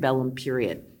antebellum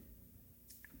period.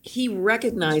 He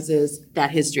recognizes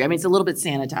that history. I mean, it's a little bit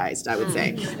sanitized, I would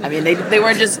say. I mean, they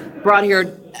weren't just brought here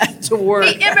to work.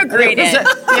 They immigrated.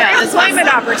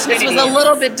 Employment opportunity. This was a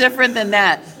little bit different than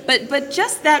that. But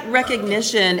just that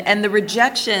recognition and the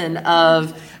rejection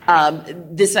of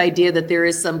this idea that there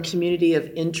is some community of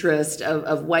interest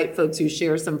of white folks who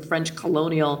share some French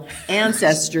colonial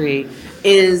ancestry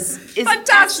is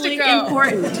actually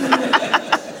important.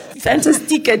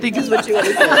 Fantastique, I think is what you want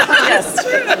to say.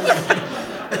 Yes.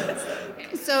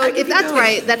 So if that's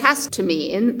right, that has to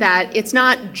mean that it's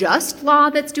not just law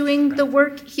that's doing the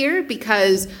work here,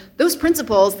 because those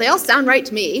principles, they all sound right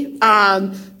to me.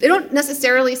 They don't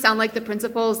necessarily sound like the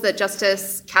principles that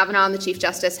Justice Kavanaugh and the Chief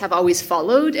Justice have always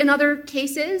followed in other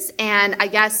cases. And I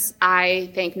guess I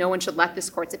think no one should let this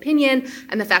court's opinion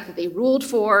and the fact that they ruled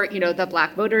for, the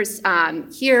Black voters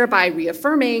here by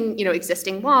reaffirming,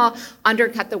 existing law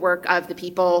undercut the work of the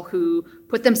people who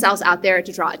put themselves out there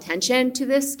to draw attention to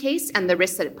this case and the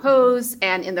risks that it posed,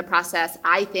 and in the process,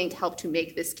 I think, helped to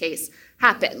make this case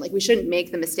happen. Like, we shouldn't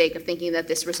make the mistake of thinking that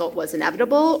this result was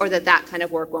inevitable or that kind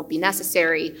of work won't be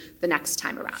necessary the next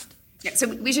time around. Yeah, so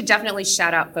we should definitely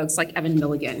shout out folks like Evan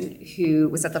Milligan, who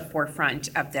was at the forefront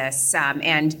of this,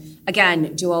 and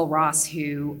again, Joel Ross,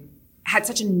 who had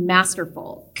such a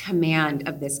masterful command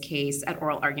of this case at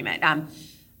oral argument.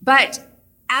 But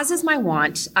as is my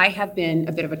wont, I have been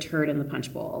a bit of a turd in the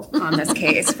punch bowl on this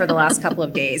case for the last couple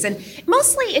of days. And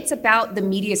mostly it's about the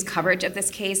media's coverage of this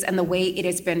case and the way it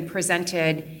has been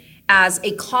presented as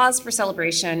a cause for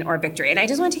celebration or victory. And I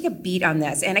just want to take a beat on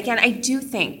this. And again, I do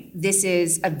think this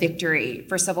is a victory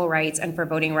for civil rights and for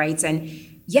voting rights. And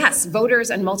yes, voters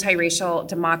and multiracial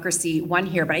democracy won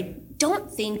here, but I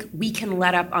don't think we can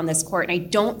let up on this court. And I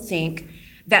don't think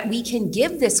that we can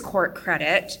give this court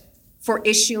credit for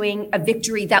issuing a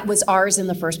victory that was ours in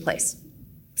the first place.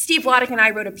 Steve Vladeck and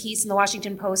I wrote a piece in the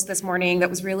Washington Post this morning that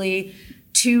was really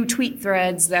 2 tweet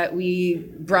threads that we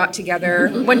brought together.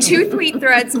 When 2 tweet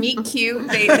threads meet cute,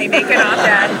 they make an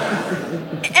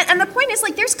op-ed. And the point is,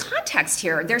 there's context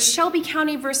here. There's Shelby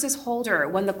County versus Holder,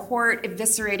 when the court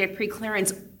eviscerated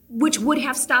preclearance, which would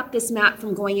have stopped this map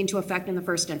from going into effect in the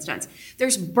first instance.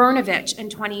 There's Brnovich in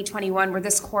 2021, where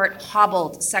this court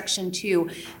hobbled Section 2.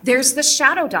 There's the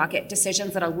shadow docket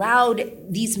decisions that allowed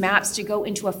these maps to go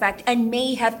into effect and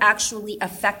may have actually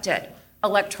affected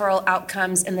electoral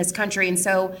outcomes in this country. And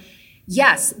so,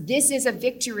 yes, this is a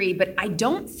victory, but I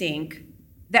don't think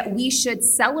that we should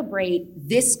celebrate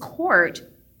this court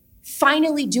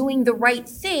finally doing the right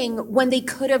thing when they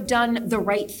could have done the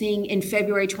right thing in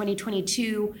February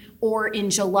 2022 or in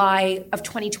July of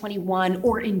 2021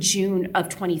 or in June of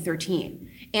 2013.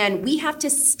 And we have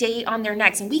to stay on their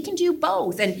necks, and we can do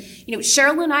both. And,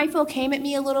 Sherilyn Ifill came at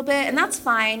me a little bit, and that's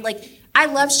fine. I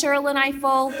love Sherilyn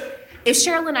Ifill. If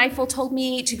Sherilyn Ifill told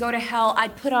me to go to hell,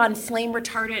 I'd put on flame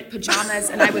retardant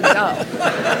pajamas and I would go.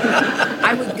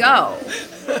 I would go.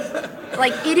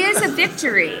 It is a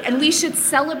victory, and we should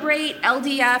celebrate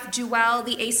LDF, Jewel,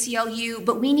 the ACLU,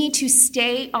 but we need to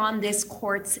stay on this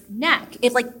court's neck.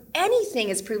 If anything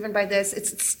is proven by this,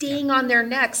 it's staying on their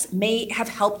necks may have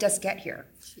helped us get here.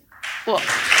 Well,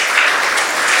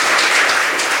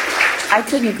 I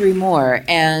couldn't agree more.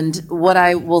 And what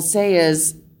I will say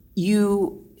is,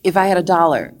 if I had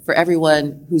 $1 for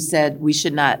everyone who said we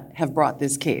should not have brought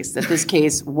this case, that this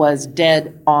case was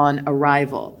dead on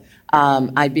arrival,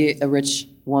 I'd be a rich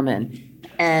woman.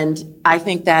 And I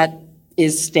think that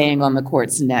is staying on the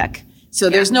court's neck. So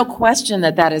there's no question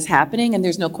that is happening, and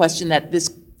there's no question that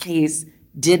this case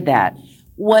did that.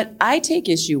 What I take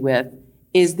issue with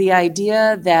is the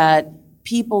idea that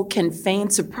people can feign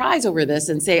surprise over this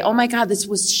and say, oh my God, this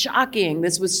was shocking,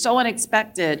 this was so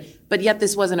unexpected, but yet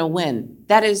this wasn't a win.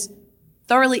 That is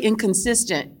thoroughly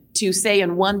inconsistent to say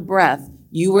in one breath,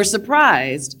 you were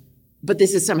surprised, but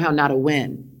this is somehow not a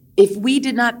win. If we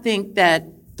did not think that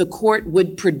the court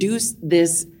would produce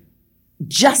this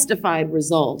justified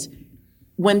result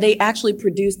when they actually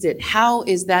produced it, how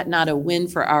is that not a win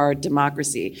for our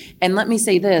democracy? And let me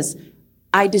say this,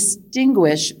 I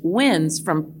distinguish wins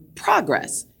from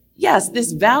progress. Yes,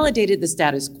 this validated the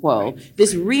status quo.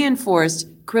 This reinforced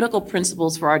critical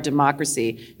principles for our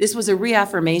democracy. This was a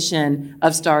reaffirmation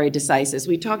of stare decisis.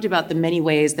 We talked about the many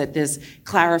ways that this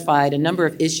clarified a number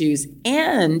of issues,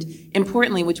 and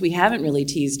importantly, which we haven't really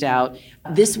teased out,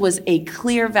 this was a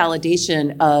clear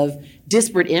validation of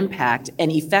disparate impact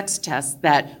and effects tests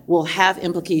that will have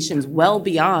implications well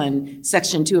beyond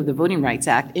Section 2 of the Voting Rights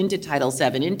Act, into Title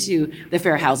VII, into the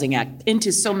Fair Housing Act,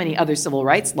 into so many other civil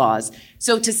rights laws.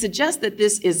 So to suggest that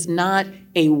this is not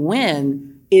a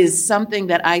win is something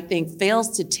that I think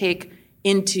fails to take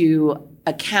into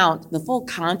account the full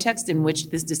context in which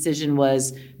this decision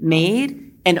was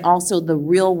made, and also the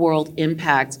real world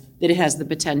impact that it has the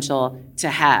potential to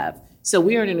have. So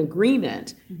we are in an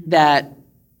agreement that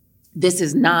this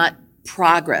is not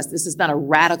progress. This is not a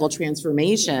radical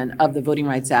transformation of the Voting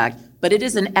Rights Act, but it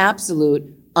is an absolute,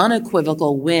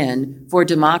 unequivocal win for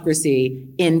democracy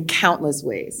in countless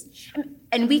ways.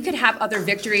 And we could have other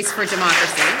victories for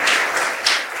democracy.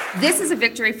 This is a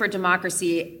victory for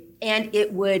democracy, and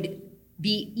it would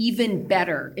be even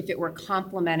better if it were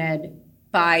complemented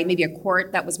by maybe a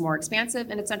court that was more expansive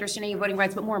in its understanding of voting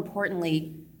rights, but more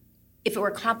importantly, if it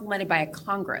were complemented by a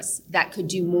Congress that could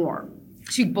do more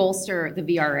to bolster the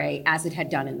VRA as it had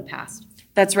done in the past.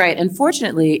 That's right.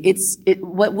 Unfortunately,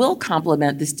 what will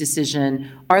complement this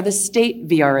decision are the state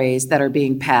VRAs that are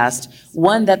being passed.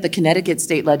 One that the Connecticut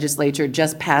state legislature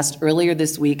just passed earlier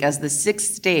this week as the 6th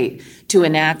state to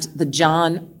enact the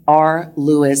John R.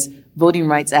 Lewis Voting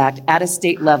Rights Act at a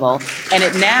state level. And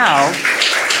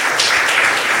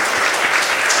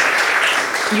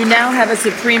you now have a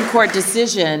Supreme Court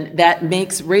decision that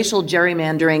makes racial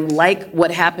gerrymandering, like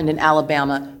what happened in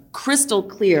Alabama, crystal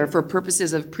clear for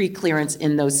purposes of pre-clearance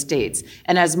in those states.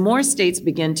 And as more states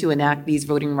begin to enact these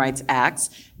voting rights acts,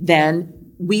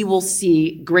 then we will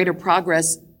see greater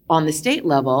progress on the state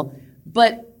level.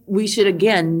 But we should,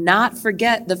 again, not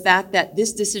forget the fact that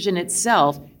this decision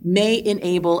itself may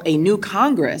enable a new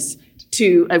Congress,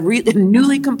 a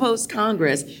newly composed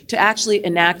Congress, to actually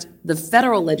enact the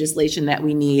federal legislation that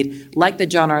we need, like the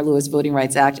John R. Lewis Voting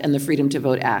Rights Act and the Freedom to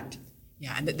Vote Act.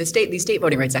 Yeah, and these state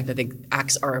voting rights act, I think,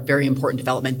 acts are a very important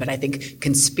development, but I think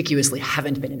conspicuously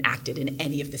haven't been enacted in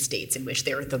any of the states in which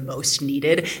they're the most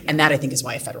needed, and that I think is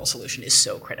why a federal solution is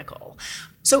so critical.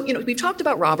 So, we've talked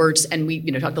about Roberts, and we,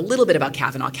 talked a little bit about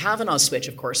Kavanaugh. Kavanaugh's switch,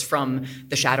 of course, from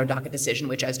the shadow docket decision,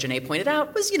 which, as Janae pointed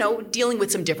out, was, dealing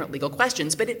with some different legal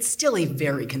questions, but it's still a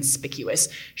very conspicuous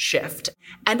shift.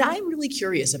 And I'm really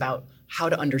curious about how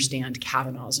to understand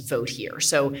Kavanaugh's vote here.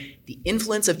 So the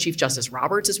influence of Chief Justice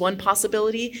Roberts is one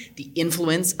possibility. The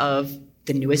influence of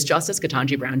the newest justice,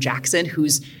 Ketanji Brown Jackson,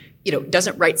 who's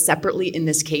doesn't write separately in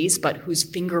this case, but whose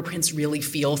fingerprints really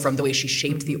feel from the way she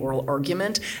shaped the oral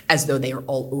argument as though they are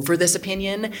all over this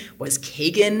opinion. Was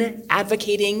Kagan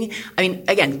advocating? I mean,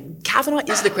 again, Kavanaugh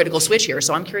is the critical switch here,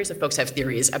 so I'm curious if folks have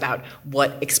theories about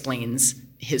what explains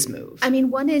his move. I mean,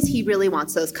 one is he really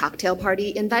wants those cocktail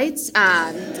party invites,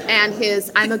 and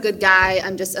his "I'm a good guy,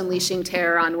 I'm just unleashing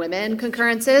terror on women"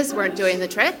 concurrences weren't doing the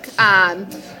trick.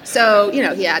 So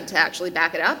he had to actually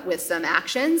back it up with some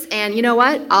actions. And you know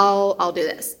what? I'll do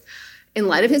this. In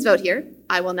light of his vote here,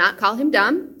 I will not call him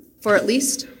dumb for at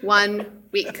least 1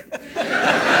 week.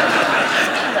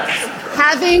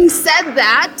 Having said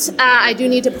that, I do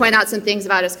need to point out some things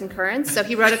about his concurrence. So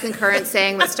he wrote a concurrence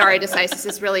saying that stare decisis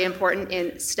is really important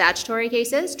in statutory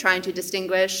cases, trying to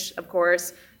distinguish, of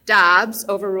course, Dobbs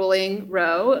overruling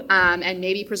Roe, and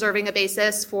maybe preserving a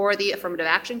basis for the affirmative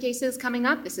action cases coming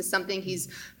up. This is something he's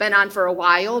been on for a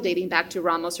while, dating back to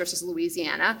Ramos versus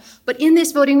Louisiana. But in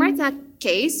this Voting Rights Act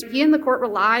case, he and the court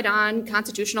relied on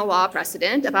constitutional law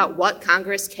precedent about what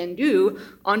Congress can do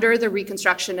under the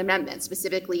Reconstruction Amendment,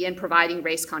 specifically in providing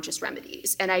race-conscious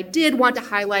remedies. And I did want to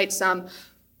highlight some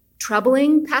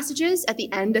troubling passages at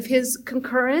the end of his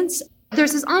concurrence.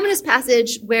 There's this ominous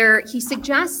passage where he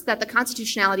suggests that the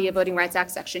constitutionality of Voting Rights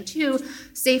Act Section 2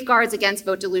 safeguards against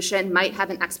vote dilution might have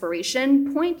an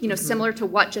expiration point, similar to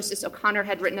what Justice O'Connor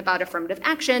had written about affirmative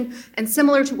action, and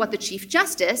similar to what the Chief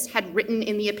Justice had written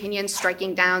in the opinion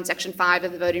striking down Section 5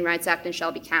 of the Voting Rights Act in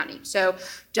Shelby County. So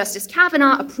Justice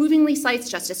Kavanaugh approvingly cites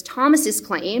Justice Thomas's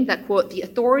claim that, quote, the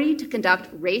authority to conduct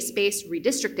race-based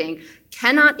redistricting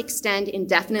cannot extend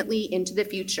indefinitely into the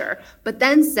future, but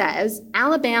then says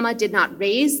Alabama did not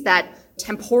raise that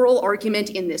temporal argument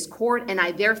in this court, and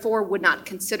I therefore would not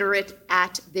consider it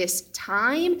at this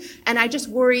time. And I just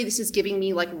worry this is giving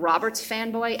me like Roberts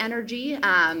fanboy energy,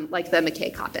 like the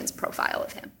McKay Coppins profile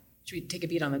of him. Should we take a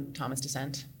beat on the Thomas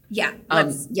dissent? Yeah, I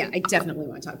definitely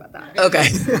want to talk about that. Okay.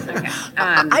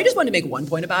 I just wanted to make one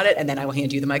point about it, and then I will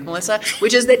hand you the mic, Melissa,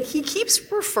 which is that he keeps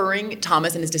referring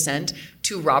Thomas in his dissent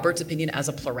to Robert's opinion as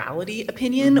a plurality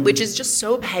opinion, which is just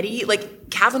so petty. Like,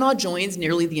 Kavanaugh joins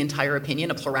nearly the entire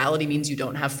opinion. A plurality means you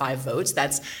don't have 5 votes.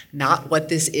 That's not what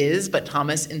this is, but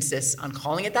Thomas insists on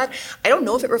calling it that. I don't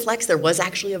know if it reflects there was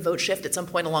actually a vote shift at some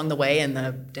point along the way, and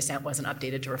the dissent wasn't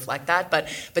updated to reflect that, but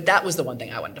that was the one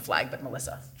thing I wanted to flag. But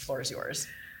Melissa, the floor is yours.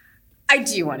 I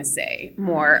do want to say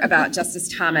more about Justice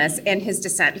Thomas and his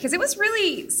dissent because it was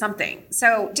really something.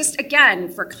 So just again,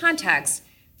 for context,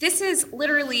 this is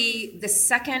literally the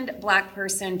second Black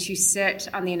person to sit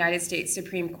on the United States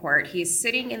Supreme Court. He is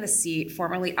sitting in the seat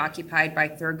formerly occupied by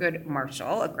Thurgood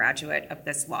Marshall, a graduate of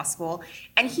this law school,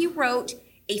 and he wrote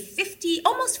a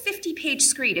almost 50-page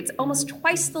screed. It's almost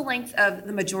twice the length of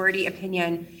the majority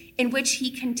opinion, in which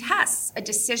he contests a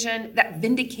decision that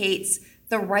vindicates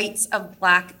the rights of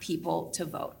Black people to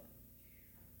vote.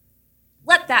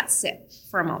 Let that sit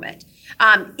for a moment.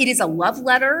 It is a love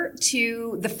letter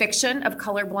to the fiction of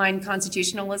colorblind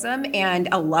constitutionalism and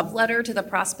a love letter to the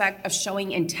prospect of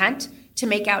showing intent to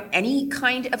make out any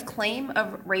kind of claim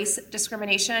of race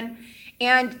discrimination.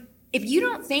 And if you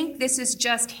don't think this is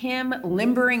just him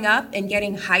limbering up and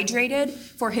getting hydrated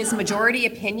for his majority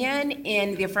opinion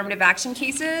in the affirmative action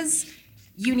cases,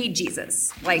 you need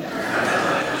Jesus. Like,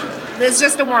 this is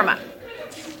just a warm-up.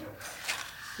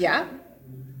 Yeah?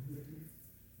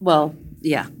 Well,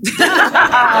 yeah.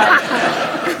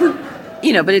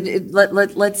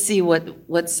 But let's see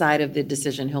what side of the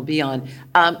decision he'll be on.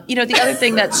 The other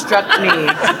thing that struck me...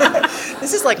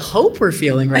 This is like hope we're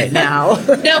feeling right now.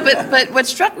 No, but what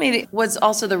struck me was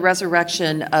also the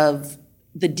resurrection of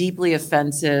the deeply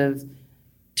offensive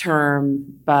term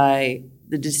by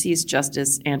the deceased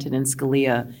Justice Antonin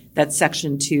Scalia that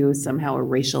Section 2 is somehow a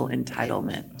racial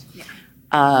entitlement. Yeah.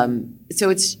 So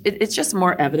it's just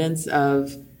more evidence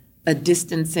of a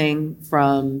distancing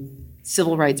from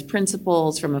civil rights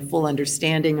principles, from a full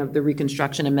understanding of the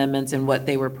Reconstruction Amendments and what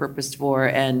they were purposed for,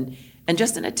 and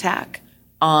just an attack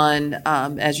on,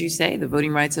 as you say, the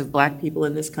voting rights of Black people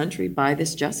in this country by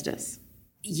this justice.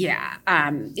 Yeah.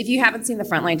 If you haven't seen the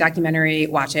Frontline documentary,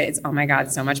 watch it. It's, oh my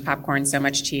God, so much popcorn, so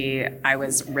much tea. I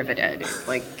was riveted.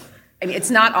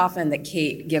 It's not often that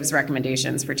Kate gives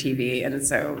recommendations for TV, and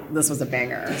so this was a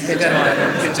banger. Good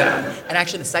job. And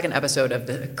actually, the second episode of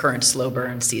the current slow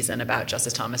burn season about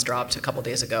Justice Thomas dropped a couple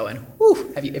days ago, and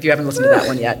if you haven't listened to that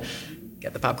one yet,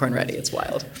 get the popcorn ready. It's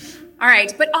wild. All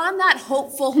right, but on that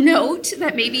hopeful note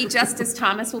that maybe Justice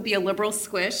Thomas will be a liberal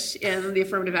squish in the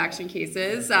affirmative action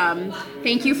cases,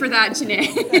 thank you for that,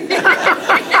 Janae.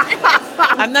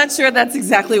 I'm not sure that's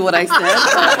exactly what I said.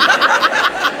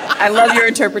 I love your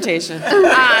interpretation.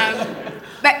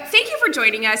 But thank you for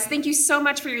joining us. Thank you so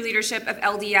much for your leadership of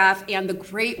LDF and the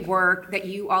great work that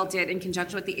you all did in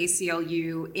conjunction with the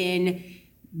ACLU in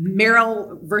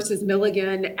Merrill versus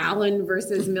Milligan, Allen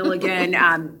versus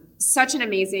Milligan. Such an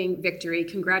amazing victory.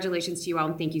 Congratulations to you all,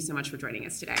 and thank you so much for joining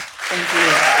us today. Thank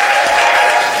you.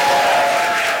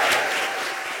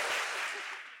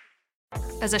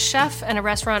 As a chef and a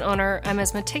restaurant owner, I'm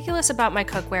as meticulous about my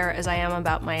cookware as I am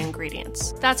about my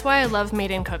ingredients. That's why I love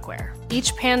Made in Cookware.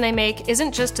 Each pan they make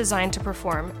isn't just designed to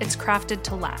perform, it's crafted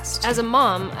to last. As a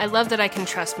mom, I love that I can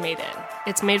trust Made In.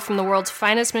 It's made from the world's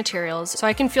finest materials, so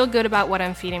I can feel good about what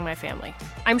I'm feeding my family.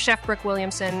 I'm Chef Brooke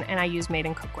Williamson, and I use Made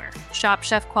in Cookware. Shop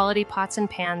chef quality pots and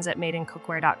pans at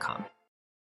madeincookware.com.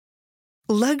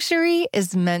 Luxury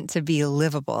is meant to be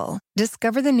livable.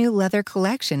 Discover the new leather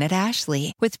collection at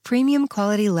Ashley with premium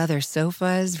quality leather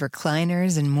sofas,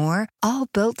 recliners, and more, all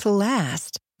built to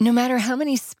last. No matter how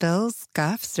many spills,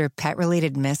 scuffs, or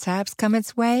pet-related mishaps come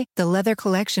its way, the leather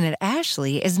collection at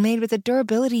Ashley is made with the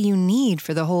durability you need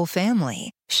for the whole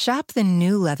family. Shop the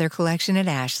new leather collection at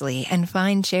Ashley and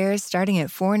find chairs starting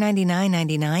at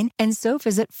 $499.99 and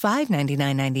sofas at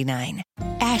 $599.99.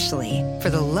 Ashley, for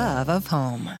the love of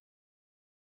home.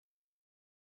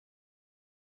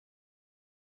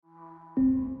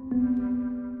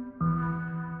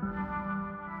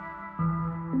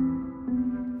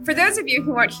 For those of you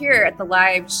who weren't here at the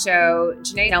live show,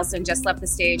 Janae Nelson just left the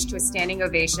stage to a standing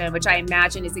ovation, which I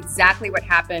imagine is exactly what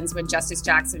happens when Justice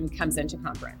Jackson comes into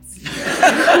conference.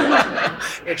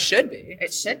 It should be.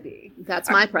 It should be.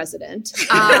 That's my president. So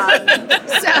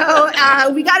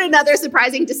we got another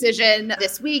surprising decision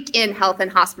this week in Health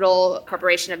and Hospital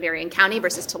Corporation of Marion County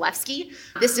versus Tlefsky.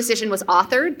 This decision was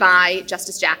authored by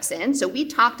Justice Jackson. So we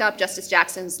talked up Justice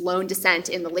Jackson's lone dissent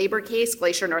in the labor case,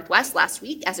 Glacier Northwest, last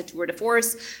week as a tour de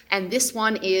force. and this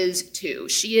one is too.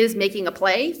 She is making a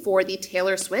play for the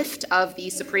Taylor Swift of the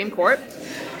Supreme Court.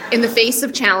 In the face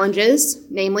of challenges,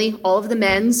 namely all of the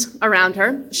men's around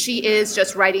her, she is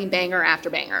just writing banger after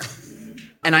banger.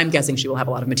 And I'm guessing she will have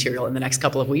a lot of material in the next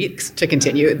couple of weeks to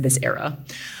continue this era.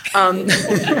 All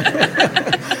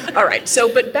right,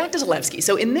 but back to Zalewski.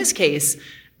 So in this case,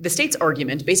 the state's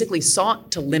argument basically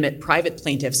sought to limit private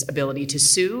plaintiffs' ability to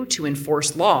sue to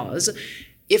enforce laws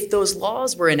if those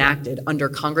laws were enacted under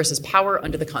Congress's power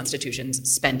under the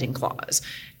Constitution's spending clause.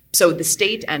 So the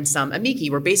state and some amici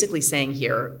were basically saying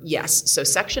here, yes, so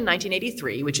Section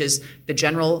 1983, which is the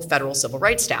general federal civil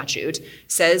rights statute,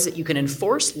 says that you can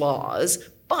enforce laws,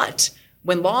 but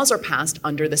when laws are passed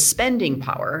under the spending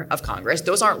power of Congress,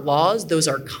 those aren't laws, those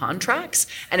are contracts.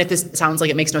 And if this sounds like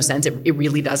it makes no sense, it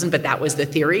really doesn't, but that was the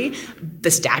theory.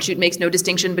 The statute makes no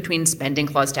distinction between spending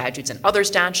clause statutes and other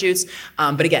statutes.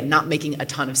 But again, not making a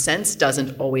ton of sense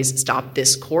doesn't always stop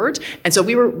this court. And so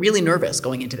we were really nervous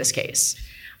going into this case.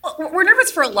 Well, we're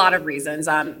nervous for a lot of reasons.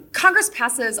 Congress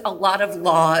passes a lot of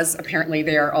laws. Apparently,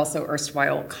 they are also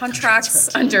erstwhile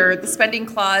contracts under the spending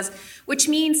clause, which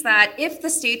means that if the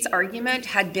state's argument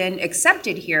had been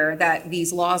accepted here, that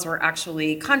these laws were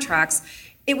actually contracts,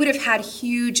 it would have had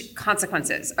huge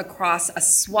consequences across a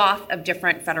swath of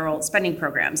different federal spending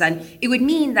programs. And it would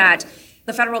mean that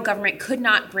the federal government could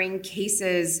not bring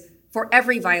cases for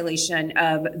every violation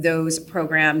of those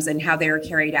programs and how they are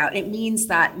carried out. It means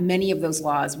that many of those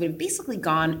laws would have basically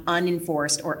gone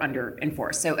unenforced or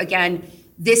under-enforced. So again,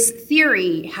 this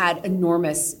theory had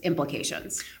enormous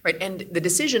implications. Right, and the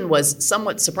decision was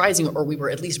somewhat surprising, or we were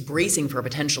at least bracing for a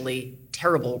potentially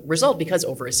terrible result, because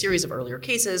over a series of earlier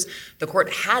cases, the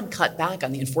court had cut back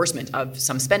on the enforcement of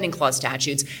some spending clause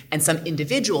statutes, and some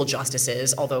individual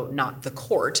justices, although not the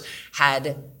court,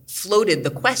 had floated the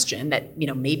question that,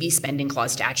 maybe spending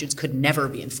clause statutes could never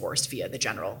be enforced via the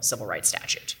general civil rights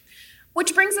statute.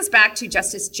 Which brings us back to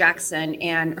Justice Jackson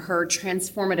and her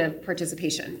transformative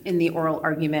participation in the oral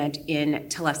argument in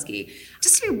Zalewski.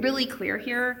 Just to be really clear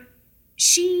here,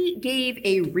 she gave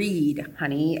a read,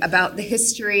 honey, about the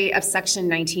history of Section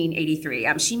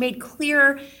 1983. She made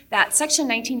clear that Section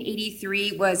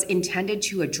 1983 was intended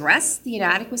to address the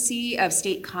inadequacy of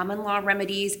state common law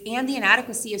remedies and the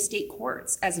inadequacy of state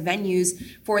courts as venues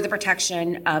for the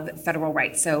protection of federal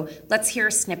rights. So let's hear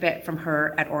a snippet from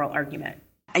her at oral argument.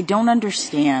 I don't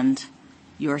understand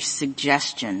your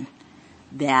suggestion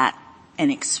that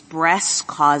an express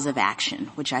cause of action,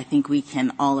 which I think we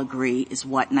can all agree is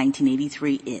what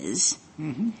 1983 is,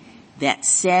 that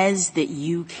says that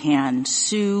you can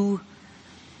sue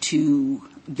to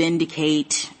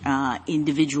vindicate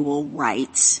individual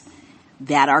rights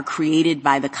that are created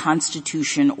by the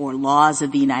Constitution or laws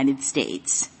of the United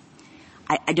States.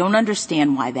 I don't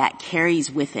understand why that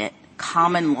carries with it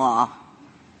common law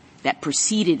that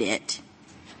preceded it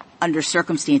under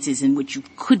circumstances in which you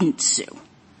couldn't sue.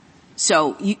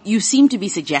 So you seem to be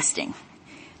suggesting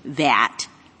that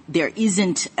there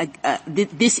isn't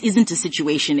this isn't a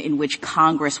situation in which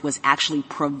Congress was actually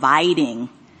providing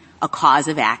a cause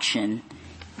of action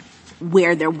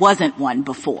where there wasn't one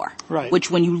before. Right.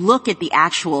 Which, when you look at the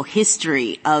actual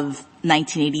history of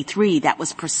 1983, that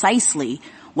was precisely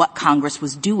what Congress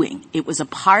was doing. It was a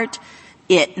part,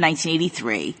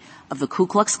 1983, of the Ku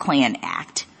Klux Klan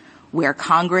Act, where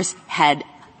Congress had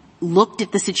looked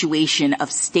at the situation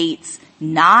of states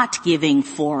not giving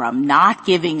forum, not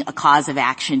giving a cause of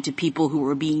action to people who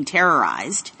were being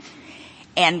terrorized,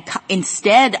 and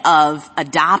instead of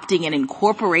adopting and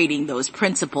incorporating those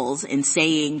principles and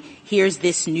saying, here's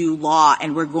this new law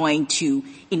and we're going to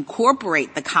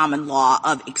incorporate the common law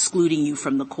of excluding you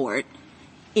from the court,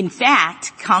 in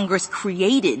fact, Congress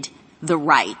created the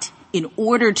right in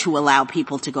order to allow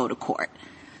people to go to court.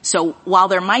 So while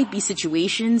there might be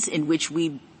situations in which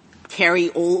we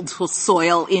carry old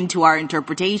soil into our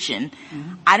interpretation,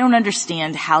 I don't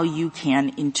understand how you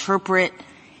can interpret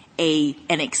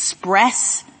an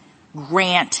express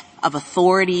grant of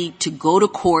authority to go to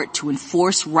court to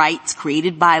enforce rights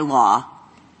created by law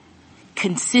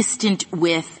consistent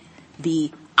with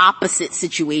the opposite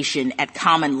situation at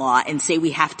common law and say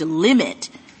we have to limit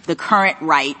the current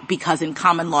right because in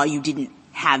common law you didn't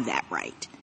have that right.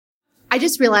 I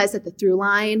just realized that the through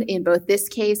line in both this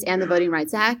case and the Voting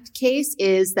Rights Act case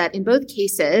is that in both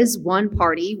cases, one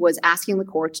party was asking the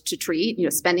court to treat,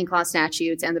 spending clause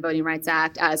statutes and the Voting Rights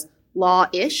Act as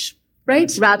law-ish,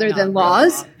 right, rather than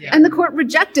laws. And the court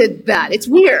rejected that. It's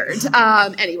weird.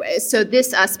 Anyways, so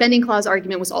this spending clause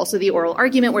argument was also the oral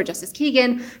argument where Justice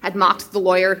Kagan had mocked the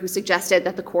lawyer who suggested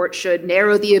that the court should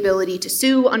narrow the ability to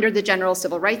sue under the general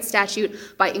civil rights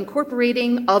statute by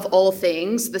incorporating, of all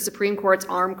things, the Supreme Court's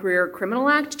Armed Career Criminal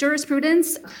Act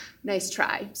jurisprudence. Nice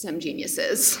try, some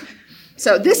geniuses.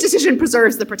 So this decision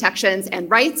preserves the protections and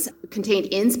rights contained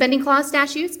in spending clause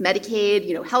statutes, Medicaid,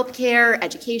 healthcare,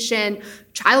 education,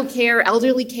 childcare,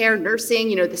 elderly care,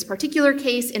 nursing. This particular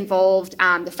case involved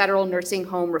the Federal Nursing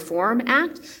Home Reform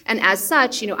Act. And as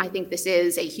such, I think this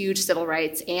is a huge civil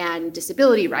rights and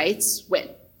disability rights win.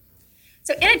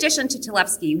 So in addition to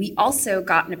Tlefsky, we also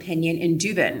got an opinion in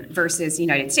Dubin versus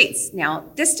United States. Now,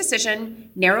 this decision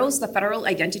narrows the federal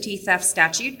identity theft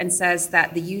statute and says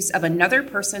that the use of another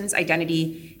person's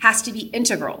identity has to be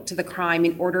integral to the crime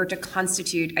in order to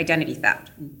constitute identity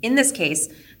theft. In this case,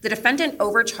 the defendant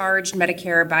overcharged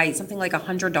Medicare by something like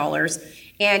 $100,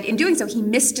 and in doing so, he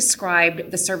misdescribed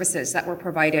the services that were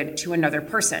provided to another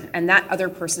person, and that other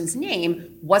person's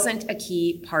name wasn't a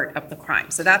key part of the crime.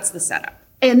 So that's the setup.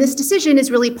 And this decision is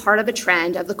really part of a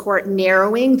trend of the court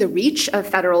narrowing the reach of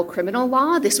federal criminal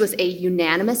law. This was a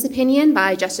unanimous opinion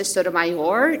by Justice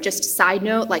Sotomayor. Just side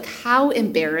note, how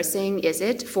embarrassing is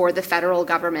it for the federal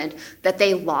government that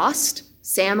they lost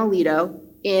Sam Alito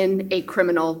in a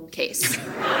criminal case?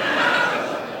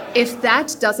 If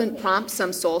that doesn't prompt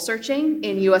some soul searching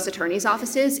in U.S. attorneys'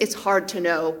 offices, it's hard to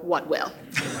know what will.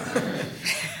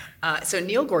 So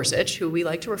Neil Gorsuch, who we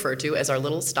like to refer to as our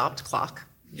little stopped clock,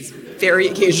 is very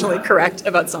occasionally correct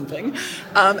about something,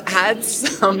 had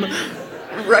some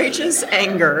righteous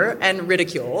anger and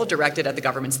ridicule directed at the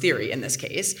government's theory in this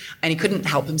case, and he couldn't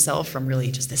help himself from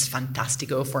really just this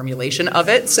fantastico formulation of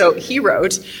it. So he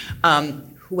wrote,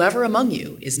 whoever among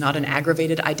you is not an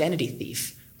aggravated identity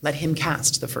thief, let him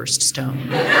cast the first stone.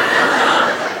 Who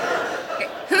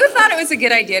thought it was a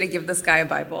good idea to give this guy a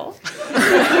Bible?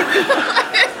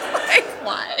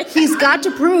 Why? He's got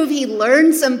to prove he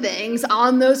learned some things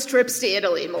on those trips to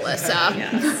Italy, Melissa.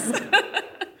 Yes.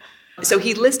 So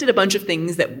he listed a bunch of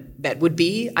things that would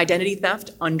be identity theft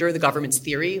under the government's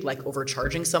theory, like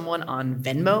overcharging someone on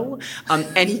Venmo.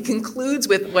 And he concludes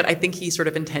with what I think he sort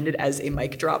of intended as a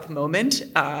mic drop moment,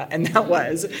 and that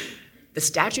was, the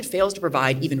statute fails to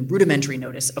provide even rudimentary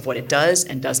notice of what it does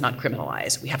and does not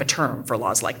criminalize. We have a term for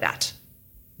laws like that.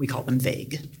 We call them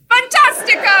vague.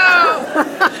 Fantastico!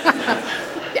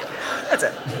 Yeah, that's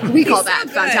it. We call that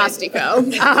Fantastico.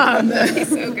 He's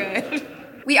so good.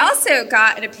 We also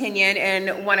got an opinion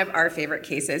in one of our favorite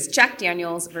cases, Jack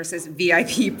Daniels versus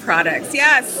VIP products.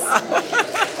 Yes.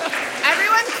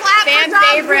 Everyone clap.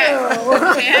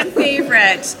 Fan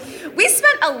favorite. We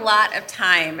spent a lot of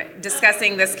time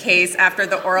discussing this case after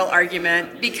the oral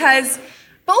argument because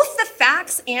both the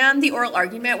facts and the oral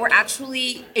argument were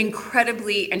actually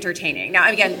incredibly entertaining. Now,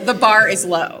 again, the bar is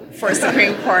low for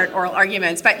Supreme Court oral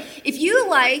arguments, but if you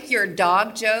like your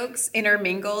dog jokes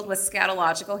intermingled with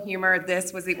scatological humor,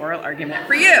 this was the oral argument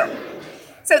for you.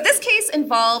 So this case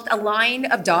involved a line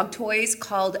of dog toys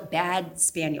called Bad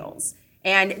Spaniels.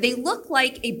 And they look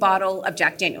like a bottle of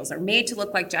Jack Daniels. They're made to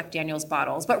look like Jack Daniels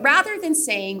bottles. But rather than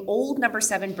saying old No.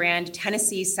 7 brand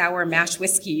Tennessee sour mash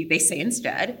whiskey, they say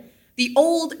instead, the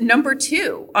old No.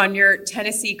 2 on your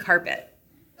Tennessee carpet.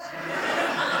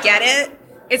 Get it?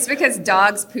 It's because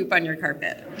dogs poop on your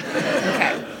carpet.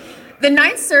 Okay. The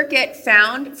Ninth Circuit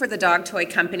found for the dog toy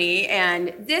company,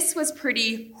 and this was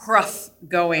pretty rough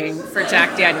going for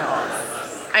Jack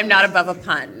Daniels. I'm not above a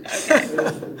pun. Okay.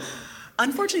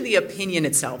 Unfortunately, the opinion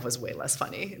itself was way less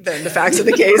funny than the facts of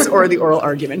the case or the oral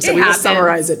argument, so we will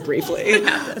summarize it briefly.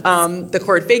 The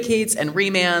court vacates and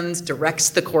remands,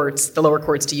 directs the lower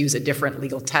courts to use a different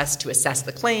legal test to assess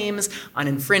the claims. On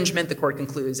infringement, the court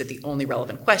concludes that the only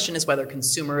relevant question is whether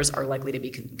consumers are likely to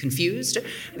be confused,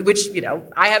 which,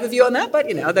 I have a view on that, but,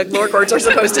 the lower courts are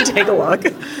supposed to take a look.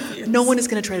 Yes. No one is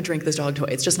going to try to drink this dog toy.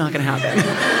 It's just not going to happen.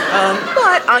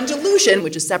 But on dilution,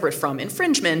 which is separate from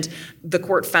infringement, the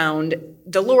court found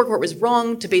the lower court was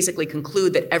wrong to basically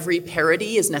conclude that every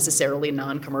parody is necessarily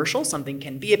non-commercial. Something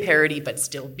can be a parody but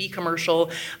still be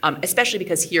commercial, especially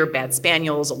because here Bad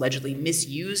Spaniels allegedly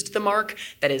misused the mark,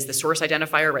 that is the source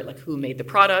identifier, right, like who made the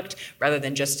product, rather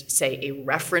than just say a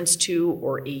reference to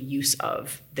or a use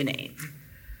of the name.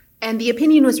 And the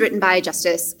opinion was written by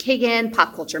Justice Kagan,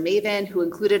 pop culture maven, who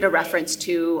included a reference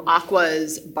to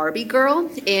Aqua's Barbie Girl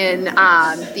in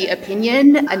the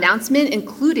opinion announcement,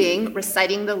 including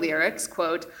reciting the lyrics,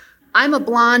 quote, I'm a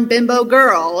blonde bimbo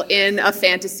girl in a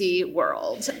fantasy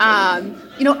world.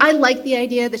 I like the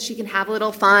idea that she can have a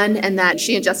little fun and that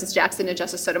she and Justice Jackson and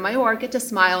Justice Sotomayor get to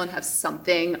smile and have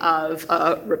something of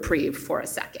a reprieve for a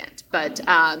second. But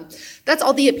that's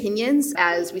all the opinions.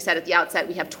 As we said at the outset,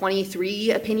 we have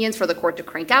 23 opinions for the court to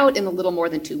crank out in a little more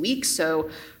than 2 weeks. So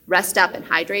rest up and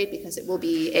hydrate because it will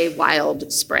be a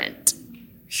wild sprint.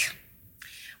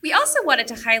 We also wanted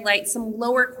to highlight some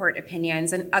lower court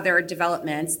opinions and other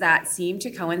developments that seem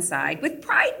to coincide with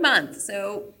Pride Month.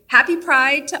 So happy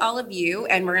Pride to all of you,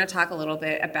 and we're going to talk a little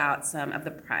bit about some of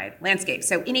the Pride landscape.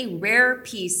 So in a rare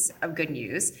piece of good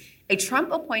news, a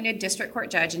Trump-appointed district court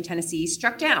judge in Tennessee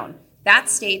struck down that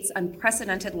state's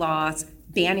unprecedented laws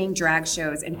banning drag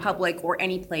shows in public or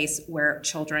any place where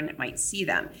children might see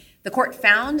them. The court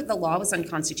found the law was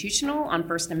unconstitutional on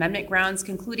First Amendment grounds,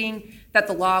 concluding that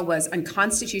the law was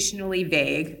unconstitutionally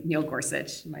vague, Neil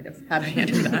Gorsuch might have had a hand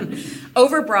in that,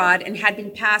 overbroad, and had been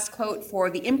passed, quote,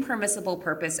 for the impermissible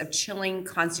purpose of chilling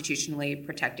constitutionally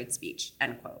protected speech,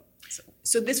 end quote.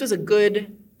 So this was a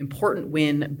good, important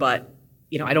win, but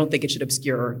I don't think it should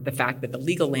obscure the fact that the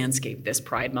legal landscape this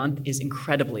Pride Month is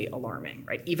incredibly alarming,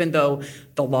 right? Even though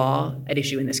the law at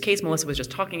issue in this case Melissa was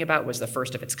just talking about was the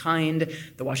first of its kind,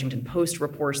 the Washington Post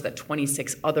reports that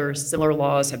 26 other similar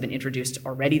laws have been introduced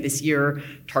already this year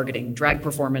targeting drag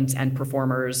performance and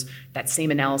performers. That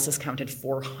same analysis counted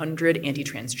 400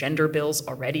 anti-transgender bills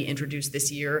already introduced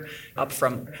this year, up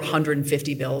from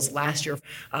 150 bills last year.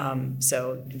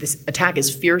 So this attack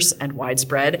is fierce and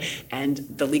widespread, and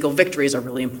the legal victories are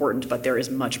really important, but there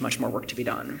is much, much more work to be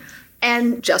done.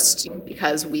 And just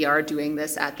because we are doing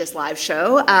this at this live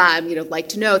show, like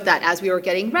to note that as we were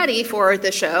getting ready for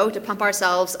the show to pump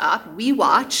ourselves up, we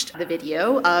watched the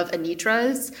video of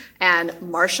Anitra's and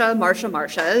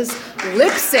Marsha's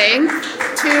lip sync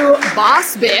to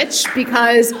Boss Bitch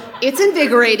because it's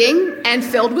invigorating and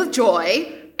filled with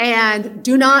joy. And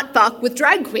do not fuck with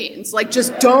drag queens.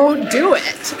 Just don't do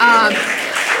it.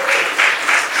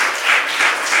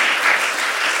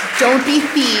 Don't be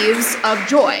thieves of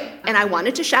joy. And I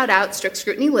wanted to shout out strict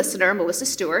scrutiny listener Melissa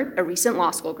Stewart, a recent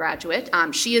law school graduate.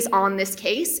 She is on this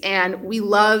case, and we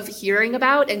love hearing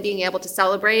about and being able to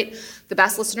celebrate the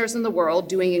best listeners in the world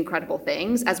doing incredible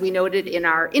things. As we noted in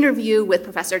our interview with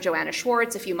Professor Joanna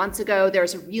Schwartz a few months ago,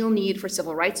 there's a real need for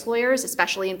civil rights lawyers,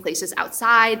 especially in places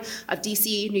outside of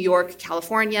DC, New York,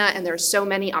 California, and there are so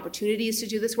many opportunities to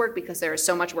do this work because there is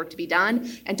so much work to be done.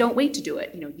 And don't wait to do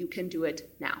it. You can do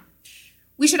it now.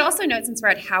 We should also note, since we're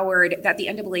at Howard, that the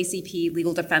NAACP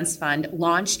Legal Defense Fund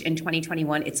launched in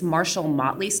 2021 its Marshall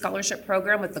Motley Scholarship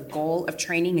Program with the goal of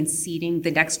training and seeding the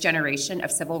next generation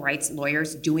of civil rights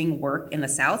lawyers doing work in the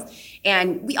South.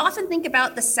 And we often think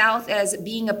about the South as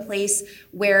being a place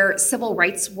where civil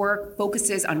rights work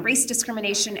focuses on race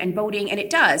discrimination and voting, and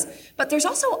it does. But there's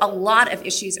also a lot of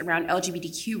issues around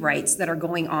LGBTQ rights that are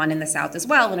going on in the South as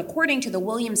well. And according to the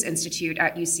Williams Institute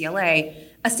at UCLA,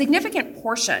 a significant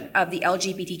portion of the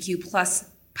LGBTQ plus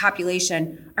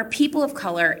population are people of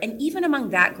color, and even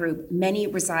among that group, many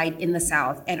reside in the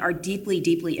South and are deeply,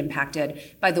 deeply impacted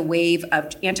by the wave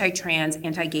of anti-trans,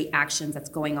 anti-gay actions that's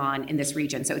going on in this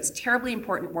region. So it's terribly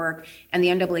important work, and the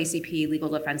NAACP Legal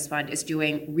Defense Fund is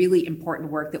doing really important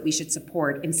work that we should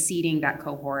support in seeding that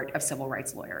cohort of civil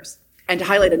rights lawyers. And to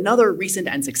highlight another recent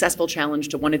and successful challenge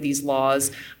to one of these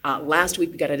laws, last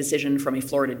week we got a decision from a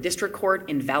Florida district court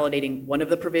invalidating one of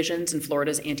the provisions in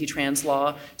Florida's anti-trans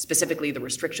law, specifically the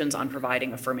restrictions on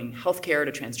providing affirming health care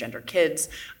to transgender kids.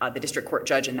 The district court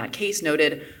judge in that case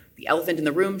noted, the elephant in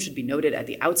the room should be noted at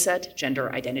the outset,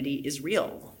 gender identity is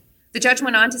real. The judge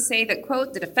went on to say that,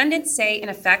 quote, the defendants say in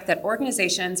effect that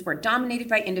organizations were dominated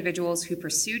by individuals who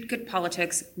pursued good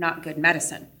politics, not good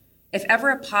medicine. If ever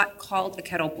a pot called a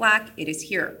kettle black, it is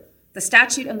here. The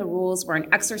statute and the rules were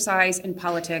an exercise in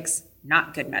politics,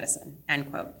 not good medicine, end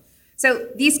quote. So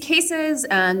these cases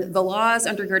and the laws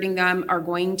undergirding them are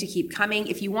going to keep coming.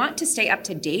 If you want to stay up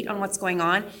to date on what's going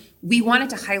on, we wanted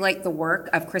to highlight the work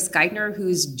of Chris Geidner,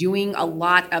 who's doing a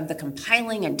lot of the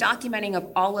compiling and documenting of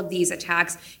all of these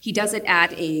attacks. He does it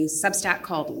at a Substack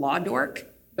called Law Dork.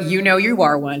 You know you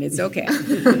are one, it's okay.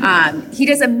 He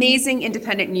does amazing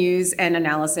independent news and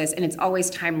analysis, and it's always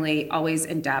timely, always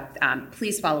in depth.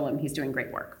 Please follow him, he's doing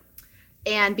great work.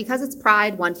 And because it's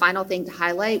Pride, one final thing to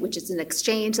highlight, which is an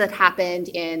exchange that happened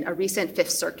in a recent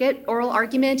Fifth Circuit oral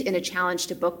argument in a challenge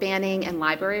to book banning and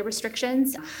library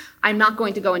restrictions. I'm not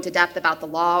going to go into depth about the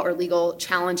law or legal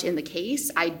challenge in the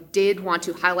case. I did want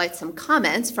to highlight some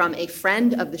comments from a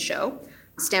friend of the show,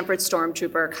 Stanford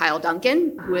Stormtrooper Kyle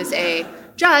Duncan, who is a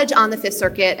judge on the Fifth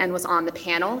Circuit and was on the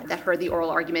panel that heard the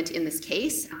oral argument in this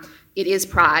case. It is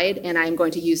Pride, and I'm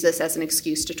going to use this as an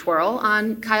excuse to twirl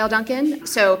on Kyle Duncan.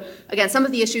 So again, some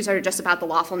of the issues are just about the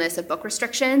lawfulness of book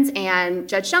restrictions, and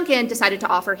Judge Duncan decided to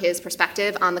offer his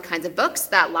perspective on the kinds of books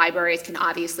that libraries can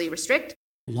obviously restrict.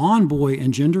 Lawn boy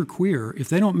and genderqueer, if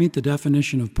they don't meet the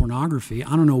definition of pornography,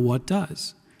 I don't know what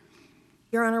does.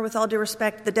 Your Honor, with all due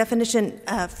respect, the definition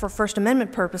for First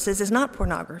Amendment purposes is not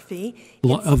pornography.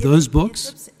 Of those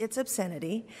books? It's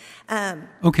obscenity.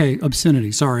 Okay,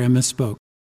 obscenity. Sorry, I misspoke.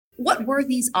 What were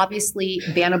these obviously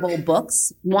bannable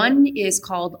books? One is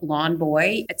called Lawn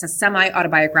Boy. It's a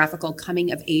semi-autobiographical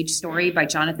coming-of-age story by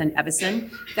Jonathan Evison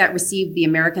that received the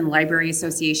American Library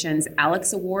Association's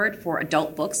Alex Award for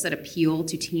adult books that appeal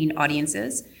to teen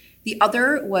audiences. The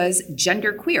other was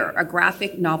Genderqueer, a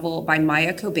graphic novel by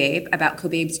Maya Kobabe about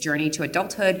Kobabe's journey to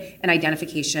adulthood and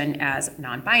identification as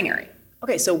non-binary.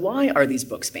 Okay, so why are these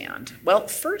books banned? Well,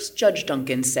 first, Judge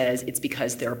Duncan says it's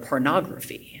because they're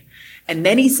pornography. And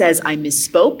then he says, I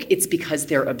misspoke, it's because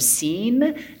they're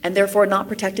obscene and therefore not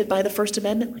protected by the First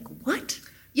Amendment. Like, what?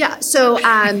 Yeah, so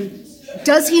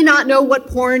does he not know what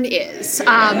porn is?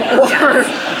 Or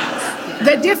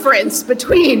the difference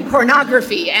between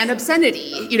pornography and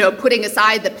obscenity, putting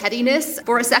aside the pettiness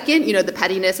for a second, the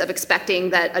pettiness of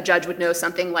expecting that a judge would know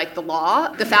something like the law,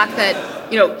 the fact that,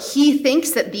 he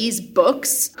thinks that these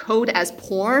books code as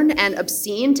porn and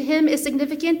obscene to him is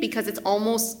significant because it's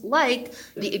almost like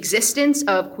the existence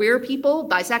of queer people,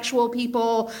 bisexual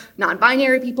people,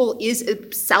 non-binary people is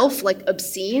itself like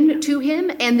obscene to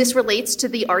him. And this relates to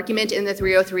the argument in the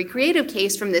 303 creative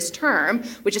case from this term,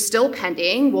 which is still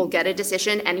pending. We'll get a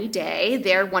decision any day.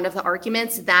 They're one of the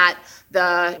arguments that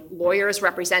the lawyers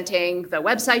representing the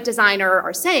website designer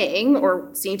are saying, or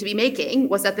seem to be making,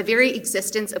 was that the very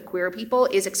existence of queer people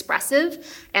is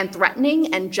expressive and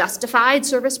threatening and justified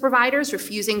service providers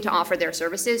refusing to offer their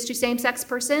services to same-sex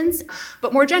persons.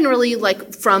 But more generally,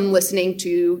 like from listening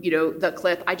to, the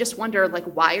clip, I just wonder,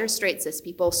 why are straight cis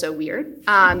people so weird?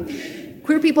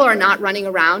 Queer people are not running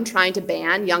around trying to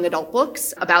ban young adult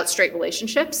books about straight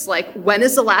relationships. When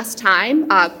is the last time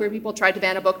queer people tried to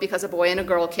ban a book because a boy and a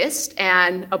girl kissed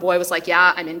and a boy was like,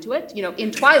 yeah, I'm into it?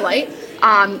 In Twilight,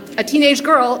 a teenage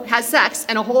girl has sex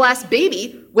and a whole ass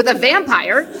baby with a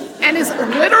vampire and is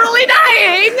literally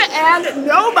dying and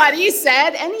nobody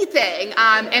said anything.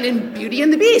 And in Beauty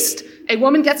and the Beast, a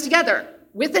woman gets together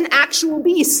with an actual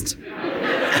beast.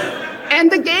 And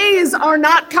the gays are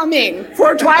not coming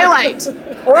for Twilight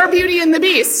or Beauty and the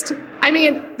Beast. I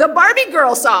mean, the Barbie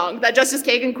girl song that Justice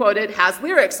Kagan quoted has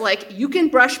lyrics like, you can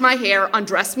brush my hair,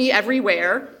 undress me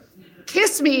everywhere,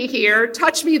 kiss me here,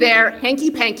 touch me there,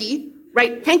 hanky-panky,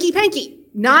 right? Hanky-panky,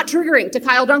 not triggering to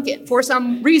Kyle Duncan for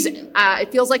some reason.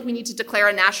 It feels like we need to declare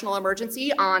a national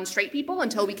emergency on straight people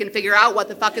until we can figure out what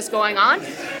the fuck is going on.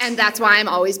 And that's why I'm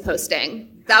always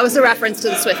posting. That was a reference to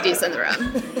the Swifties in the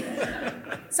room.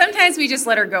 Sometimes we just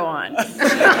let her go on. It was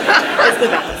the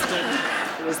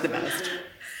best. It was the best.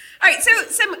 All right, so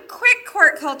some quick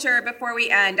court culture before we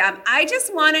end. I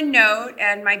just want to note,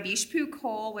 and my biche poo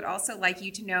Cole would also like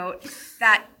you to note,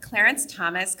 that Clarence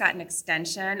Thomas got an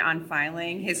extension on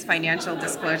filing his financial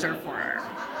disclosure form.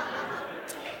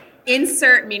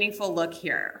 Insert meaningful look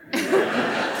here.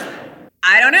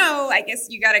 I don't know. I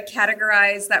guess you got to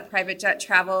categorize that private jet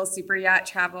travel, super yacht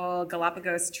travel,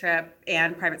 Galapagos trip,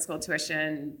 and private school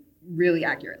tuition really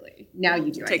accurately. Now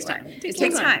you do. It takes time. It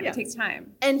takes time. It takes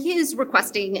time. And his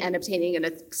requesting and obtaining an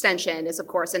extension is, of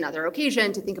course, another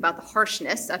occasion to think about the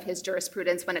harshness of his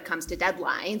jurisprudence when it comes to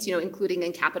deadlines, including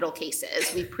in capital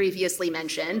cases. We previously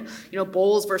mentioned,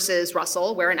 Bowles versus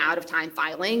Russell, where an out-of-time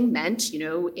filing meant,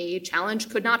 a challenge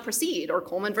could not proceed, or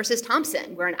Coleman versus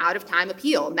Thompson, where an out-of-time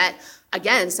appeal meant,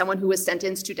 again, someone who was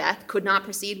sentenced to death could not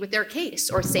proceed with their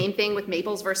case, or same thing with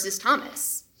Maples versus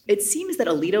Thomas. It seems that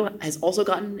Alito has also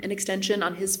gotten an extension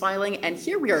on his filing, and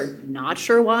here we are not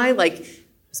sure why.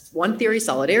 One theory,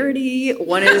 solidarity.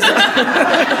 One is he's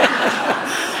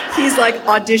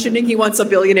auditioning. He wants a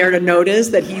billionaire to notice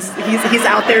that he's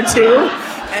out there too,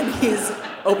 and he's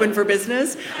open for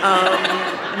business.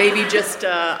 Maybe just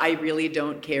I really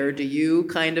don't care, do you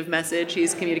kind of message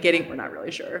he's communicating. We're not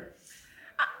really sure.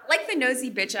 Like the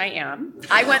nosy bitch I am,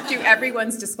 I went through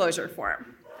everyone's disclosure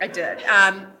form. I did.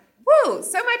 Woo,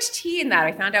 so much tea in that.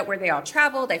 I found out where they all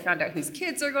traveled. I found out whose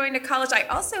kids are going to college. I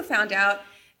also found out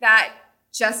that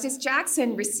Justice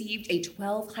Jackson received a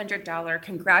 $1,200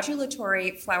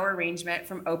 congratulatory flower arrangement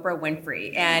from Oprah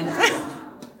Winfrey. And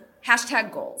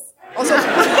hashtag goals. Also,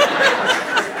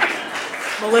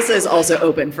 Melissa is also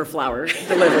open for flower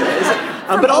deliveries.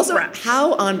 But also,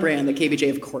 how on brand the KBJ,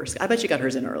 of course. I bet she got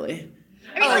hers in early.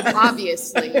 I mean,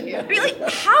 obviously. Really,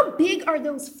 how big are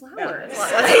those flowers?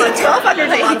 That's 1,200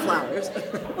 is a lot of flowers.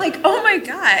 Like, oh my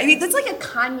God. I mean, that's like a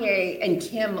Kanye and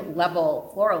Kim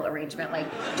level floral arrangement. Like,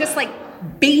 just like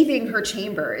bathing her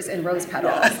chambers in rose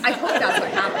petals. I hope that's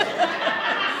what happened.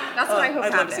 That's what I hope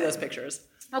happened. I'd love to see those pictures.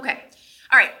 Okay.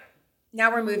 All right. Now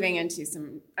we're moving into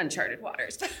some uncharted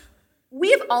waters.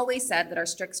 We have always said that our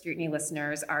Strict Scrutiny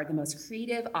listeners are the most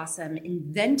creative, awesome,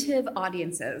 inventive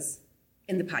audiences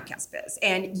in the podcast biz.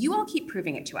 And you all keep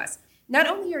proving it to us. Not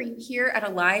only are you here at a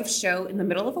live show in the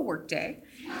middle of a workday,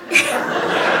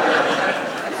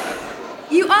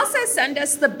 you also send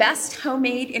us the best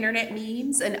homemade internet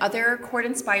memes and other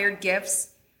court-inspired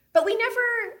gifts. But we never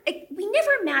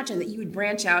imagined that you would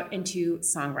branch out into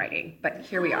songwriting. But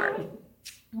here we are.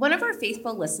 One of our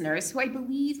faithful listeners, who I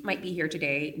believe might be here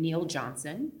today, Neil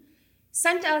Johnson,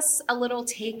 sent us a little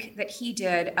take that he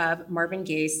did of Marvin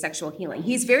Gaye's Sexual Healing.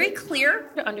 He's very clear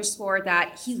to underscore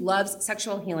that he loves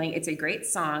Sexual Healing. It's a great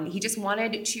song. He just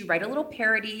wanted to write a little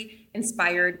parody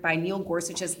inspired by Neil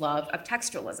Gorsuch's love of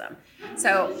textualism.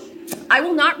 So I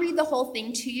will not read the whole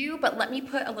thing to you, but let me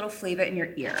put a little flavor in your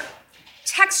ear.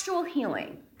 Textual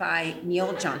Healing by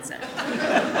Neil Johnson.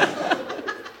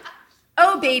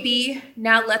 Oh, baby,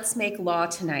 now let's make law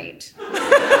tonight.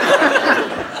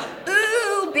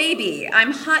 Ooh, baby,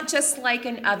 I'm hot just like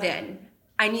an oven.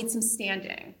 I need some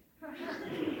standing.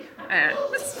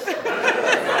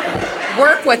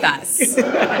 Work with us.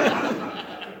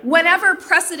 Whenever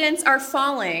precedents are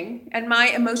falling and my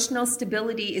emotional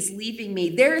stability is leaving me,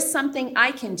 there is something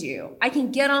I can do. I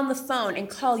can get on the phone and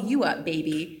call you up,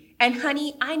 baby. And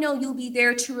honey, I know you'll be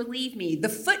there to relieve me. The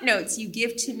footnotes you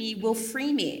give to me will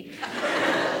free me.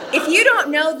 If you don't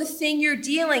know the thing you're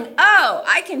dealing, oh,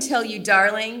 I can tell you,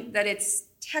 darling, that it's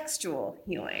textual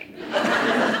healing.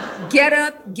 Get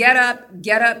up, get up,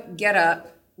 get up, get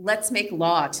up. Let's make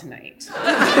law tonight.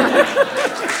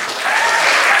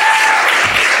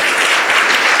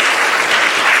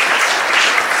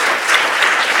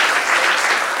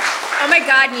 Oh my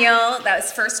God, Neil, that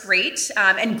was first rate,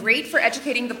 and great for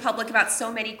educating the public about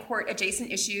so many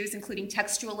court-adjacent issues, including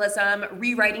textualism,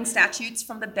 rewriting statutes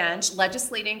from the bench,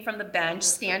 legislating from the bench,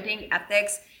 standing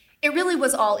ethics. It really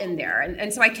was all in there,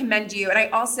 and so I commend you. And I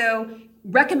also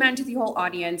recommend to the whole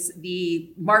audience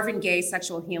the Marvin Gaye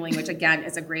Sexual Healing, which again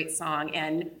is a great song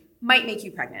and might make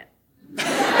you pregnant.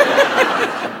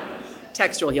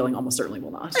 Textual healing almost certainly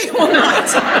will not. It will not.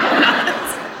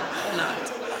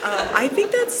 I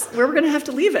think that's where we're going to have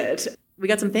to leave it. We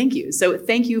got some thank yous. So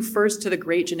thank you first to the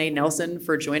great Janae Nelson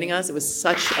for joining us. It was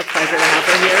such a pleasure to have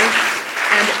her here.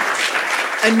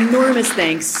 And enormous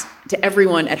thanks to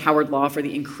everyone at Howard Law for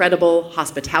the incredible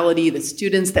hospitality. The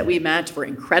students that we met were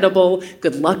incredible.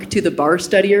 Good luck to the bar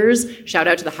studiers. Shout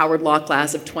out to the Howard Law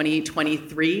class of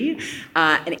 2023.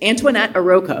 And Antoinette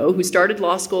Arroco, who started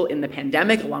law school in the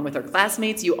pandemic along with her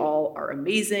classmates. You all are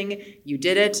amazing. You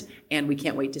did it. And we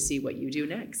can't wait to see what you do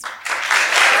next.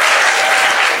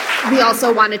 We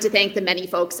also wanted to thank the many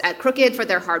folks at Crooked for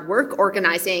their hard work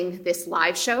organizing this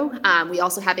live show. We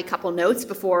also have a couple notes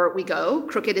before we go.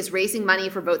 Crooked is raising money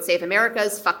for Vote Save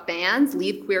America's Fuck Bans,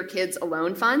 Leave Queer Kids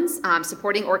Alone funds,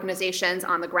 supporting organizations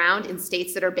on the ground in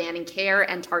states that are banning care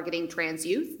and targeting trans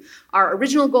youth. Our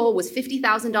original goal was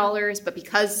 $50,000, but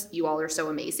because you all are so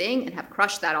amazing and have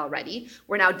crushed that already,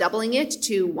 we're now doubling it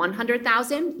to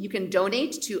 $100,000. You can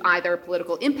donate to either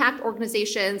political impact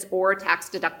organizations or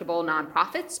tax-deductible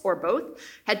nonprofits, or both.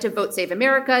 Head to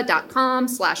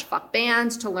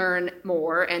votesaveamerica.com/fuckbans to learn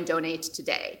more and donate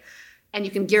today. And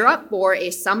you can gear up for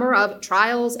a summer of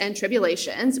trials and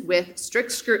tribulations with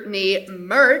Strict Scrutiny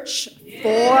merch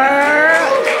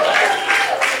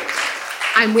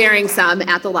I'm wearing some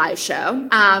at the live show.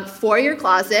 For your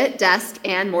closet, desk,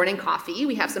 and morning coffee,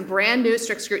 we have some brand new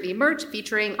Strict Scrutiny merch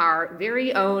featuring our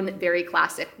very own, very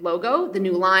classic logo. The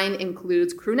new line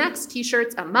includes crew necks,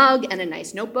 t-shirts, a mug, and a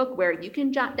nice notebook where you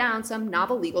can jot down some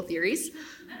novel legal theories.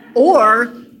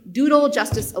 Or doodle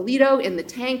Justice Alito in the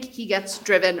tank he gets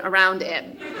driven around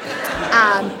in.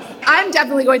 I'm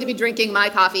definitely going to be drinking my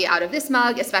coffee out of this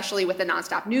mug, especially with the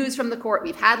nonstop news from the court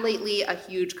we've had lately. A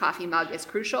huge coffee mug is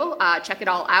crucial. Check it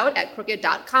all out at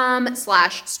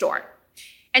crooked.com/store.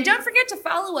 And don't forget to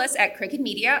follow us at Crooked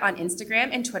Media on Instagram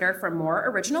and Twitter for more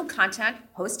original content,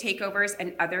 host takeovers,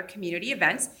 and other community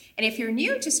events. And if you're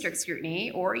new to Strict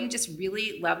Scrutiny, or you just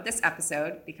really loved this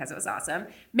episode because it was awesome,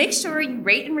 make sure you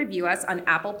rate and review us on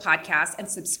Apple Podcasts and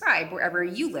subscribe wherever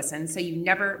you listen so you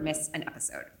never miss an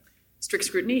episode. Strict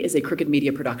Scrutiny is a Crooked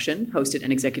Media production, hosted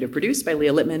and executive produced by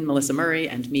Leah Littman, Melissa Murray,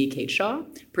 and me, Kate Shaw.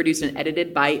 Produced and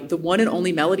edited by the one and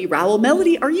only Melody Rowell.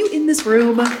 Melody, are you in this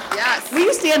room? Yes. Will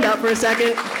you stand up for a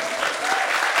second?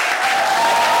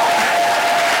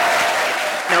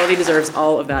 reality deserves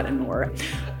all of that and more.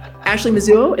 Ashley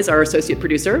Mizuo is our associate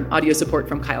producer. Audio support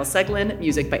from Kyle Seglin,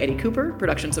 music by Eddie Cooper,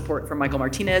 production support from Michael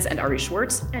Martinez and Ari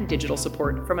Schwartz, and digital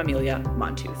support from Amelia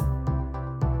Montooth.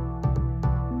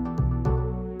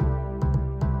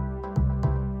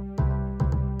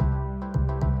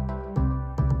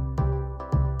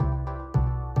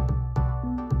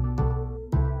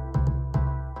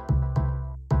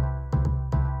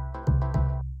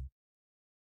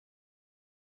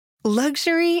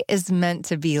 Luxury is meant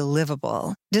to be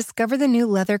livable. Discover the new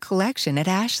leather collection at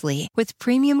Ashley with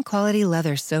premium quality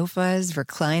leather sofas,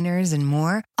 recliners, and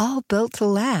more, all built to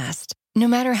last. No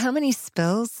matter how many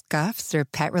spills, scuffs, or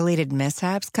pet-related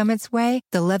mishaps come its way,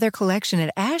 the leather collection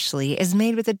at Ashley is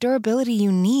made with the durability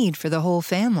you need for the whole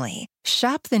family.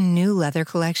 Shop the new leather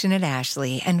collection at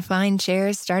Ashley and find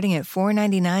chairs starting at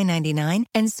 $499.99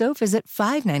 and sofas at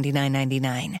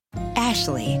 $599.99.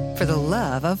 Ashley, for the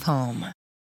love of home.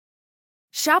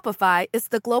 Shopify is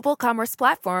the global commerce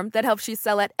platform that helps you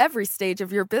sell at every stage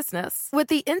of your business. With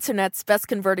the internet's best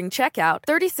converting checkout,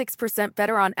 36%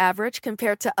 better on average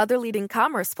compared to other leading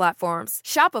commerce platforms,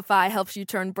 Shopify helps you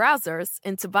turn browsers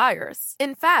into buyers.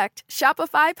 In fact,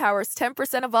 Shopify powers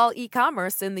 10% of all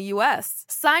e-commerce in the U.S.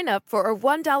 Sign up for a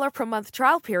 $1 per month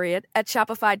trial period at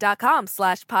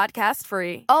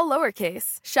shopify.com/podcastfree. All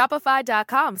lowercase,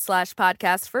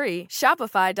 shopify.com/podcastfree,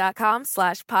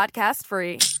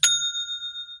 shopify.com/podcastfree.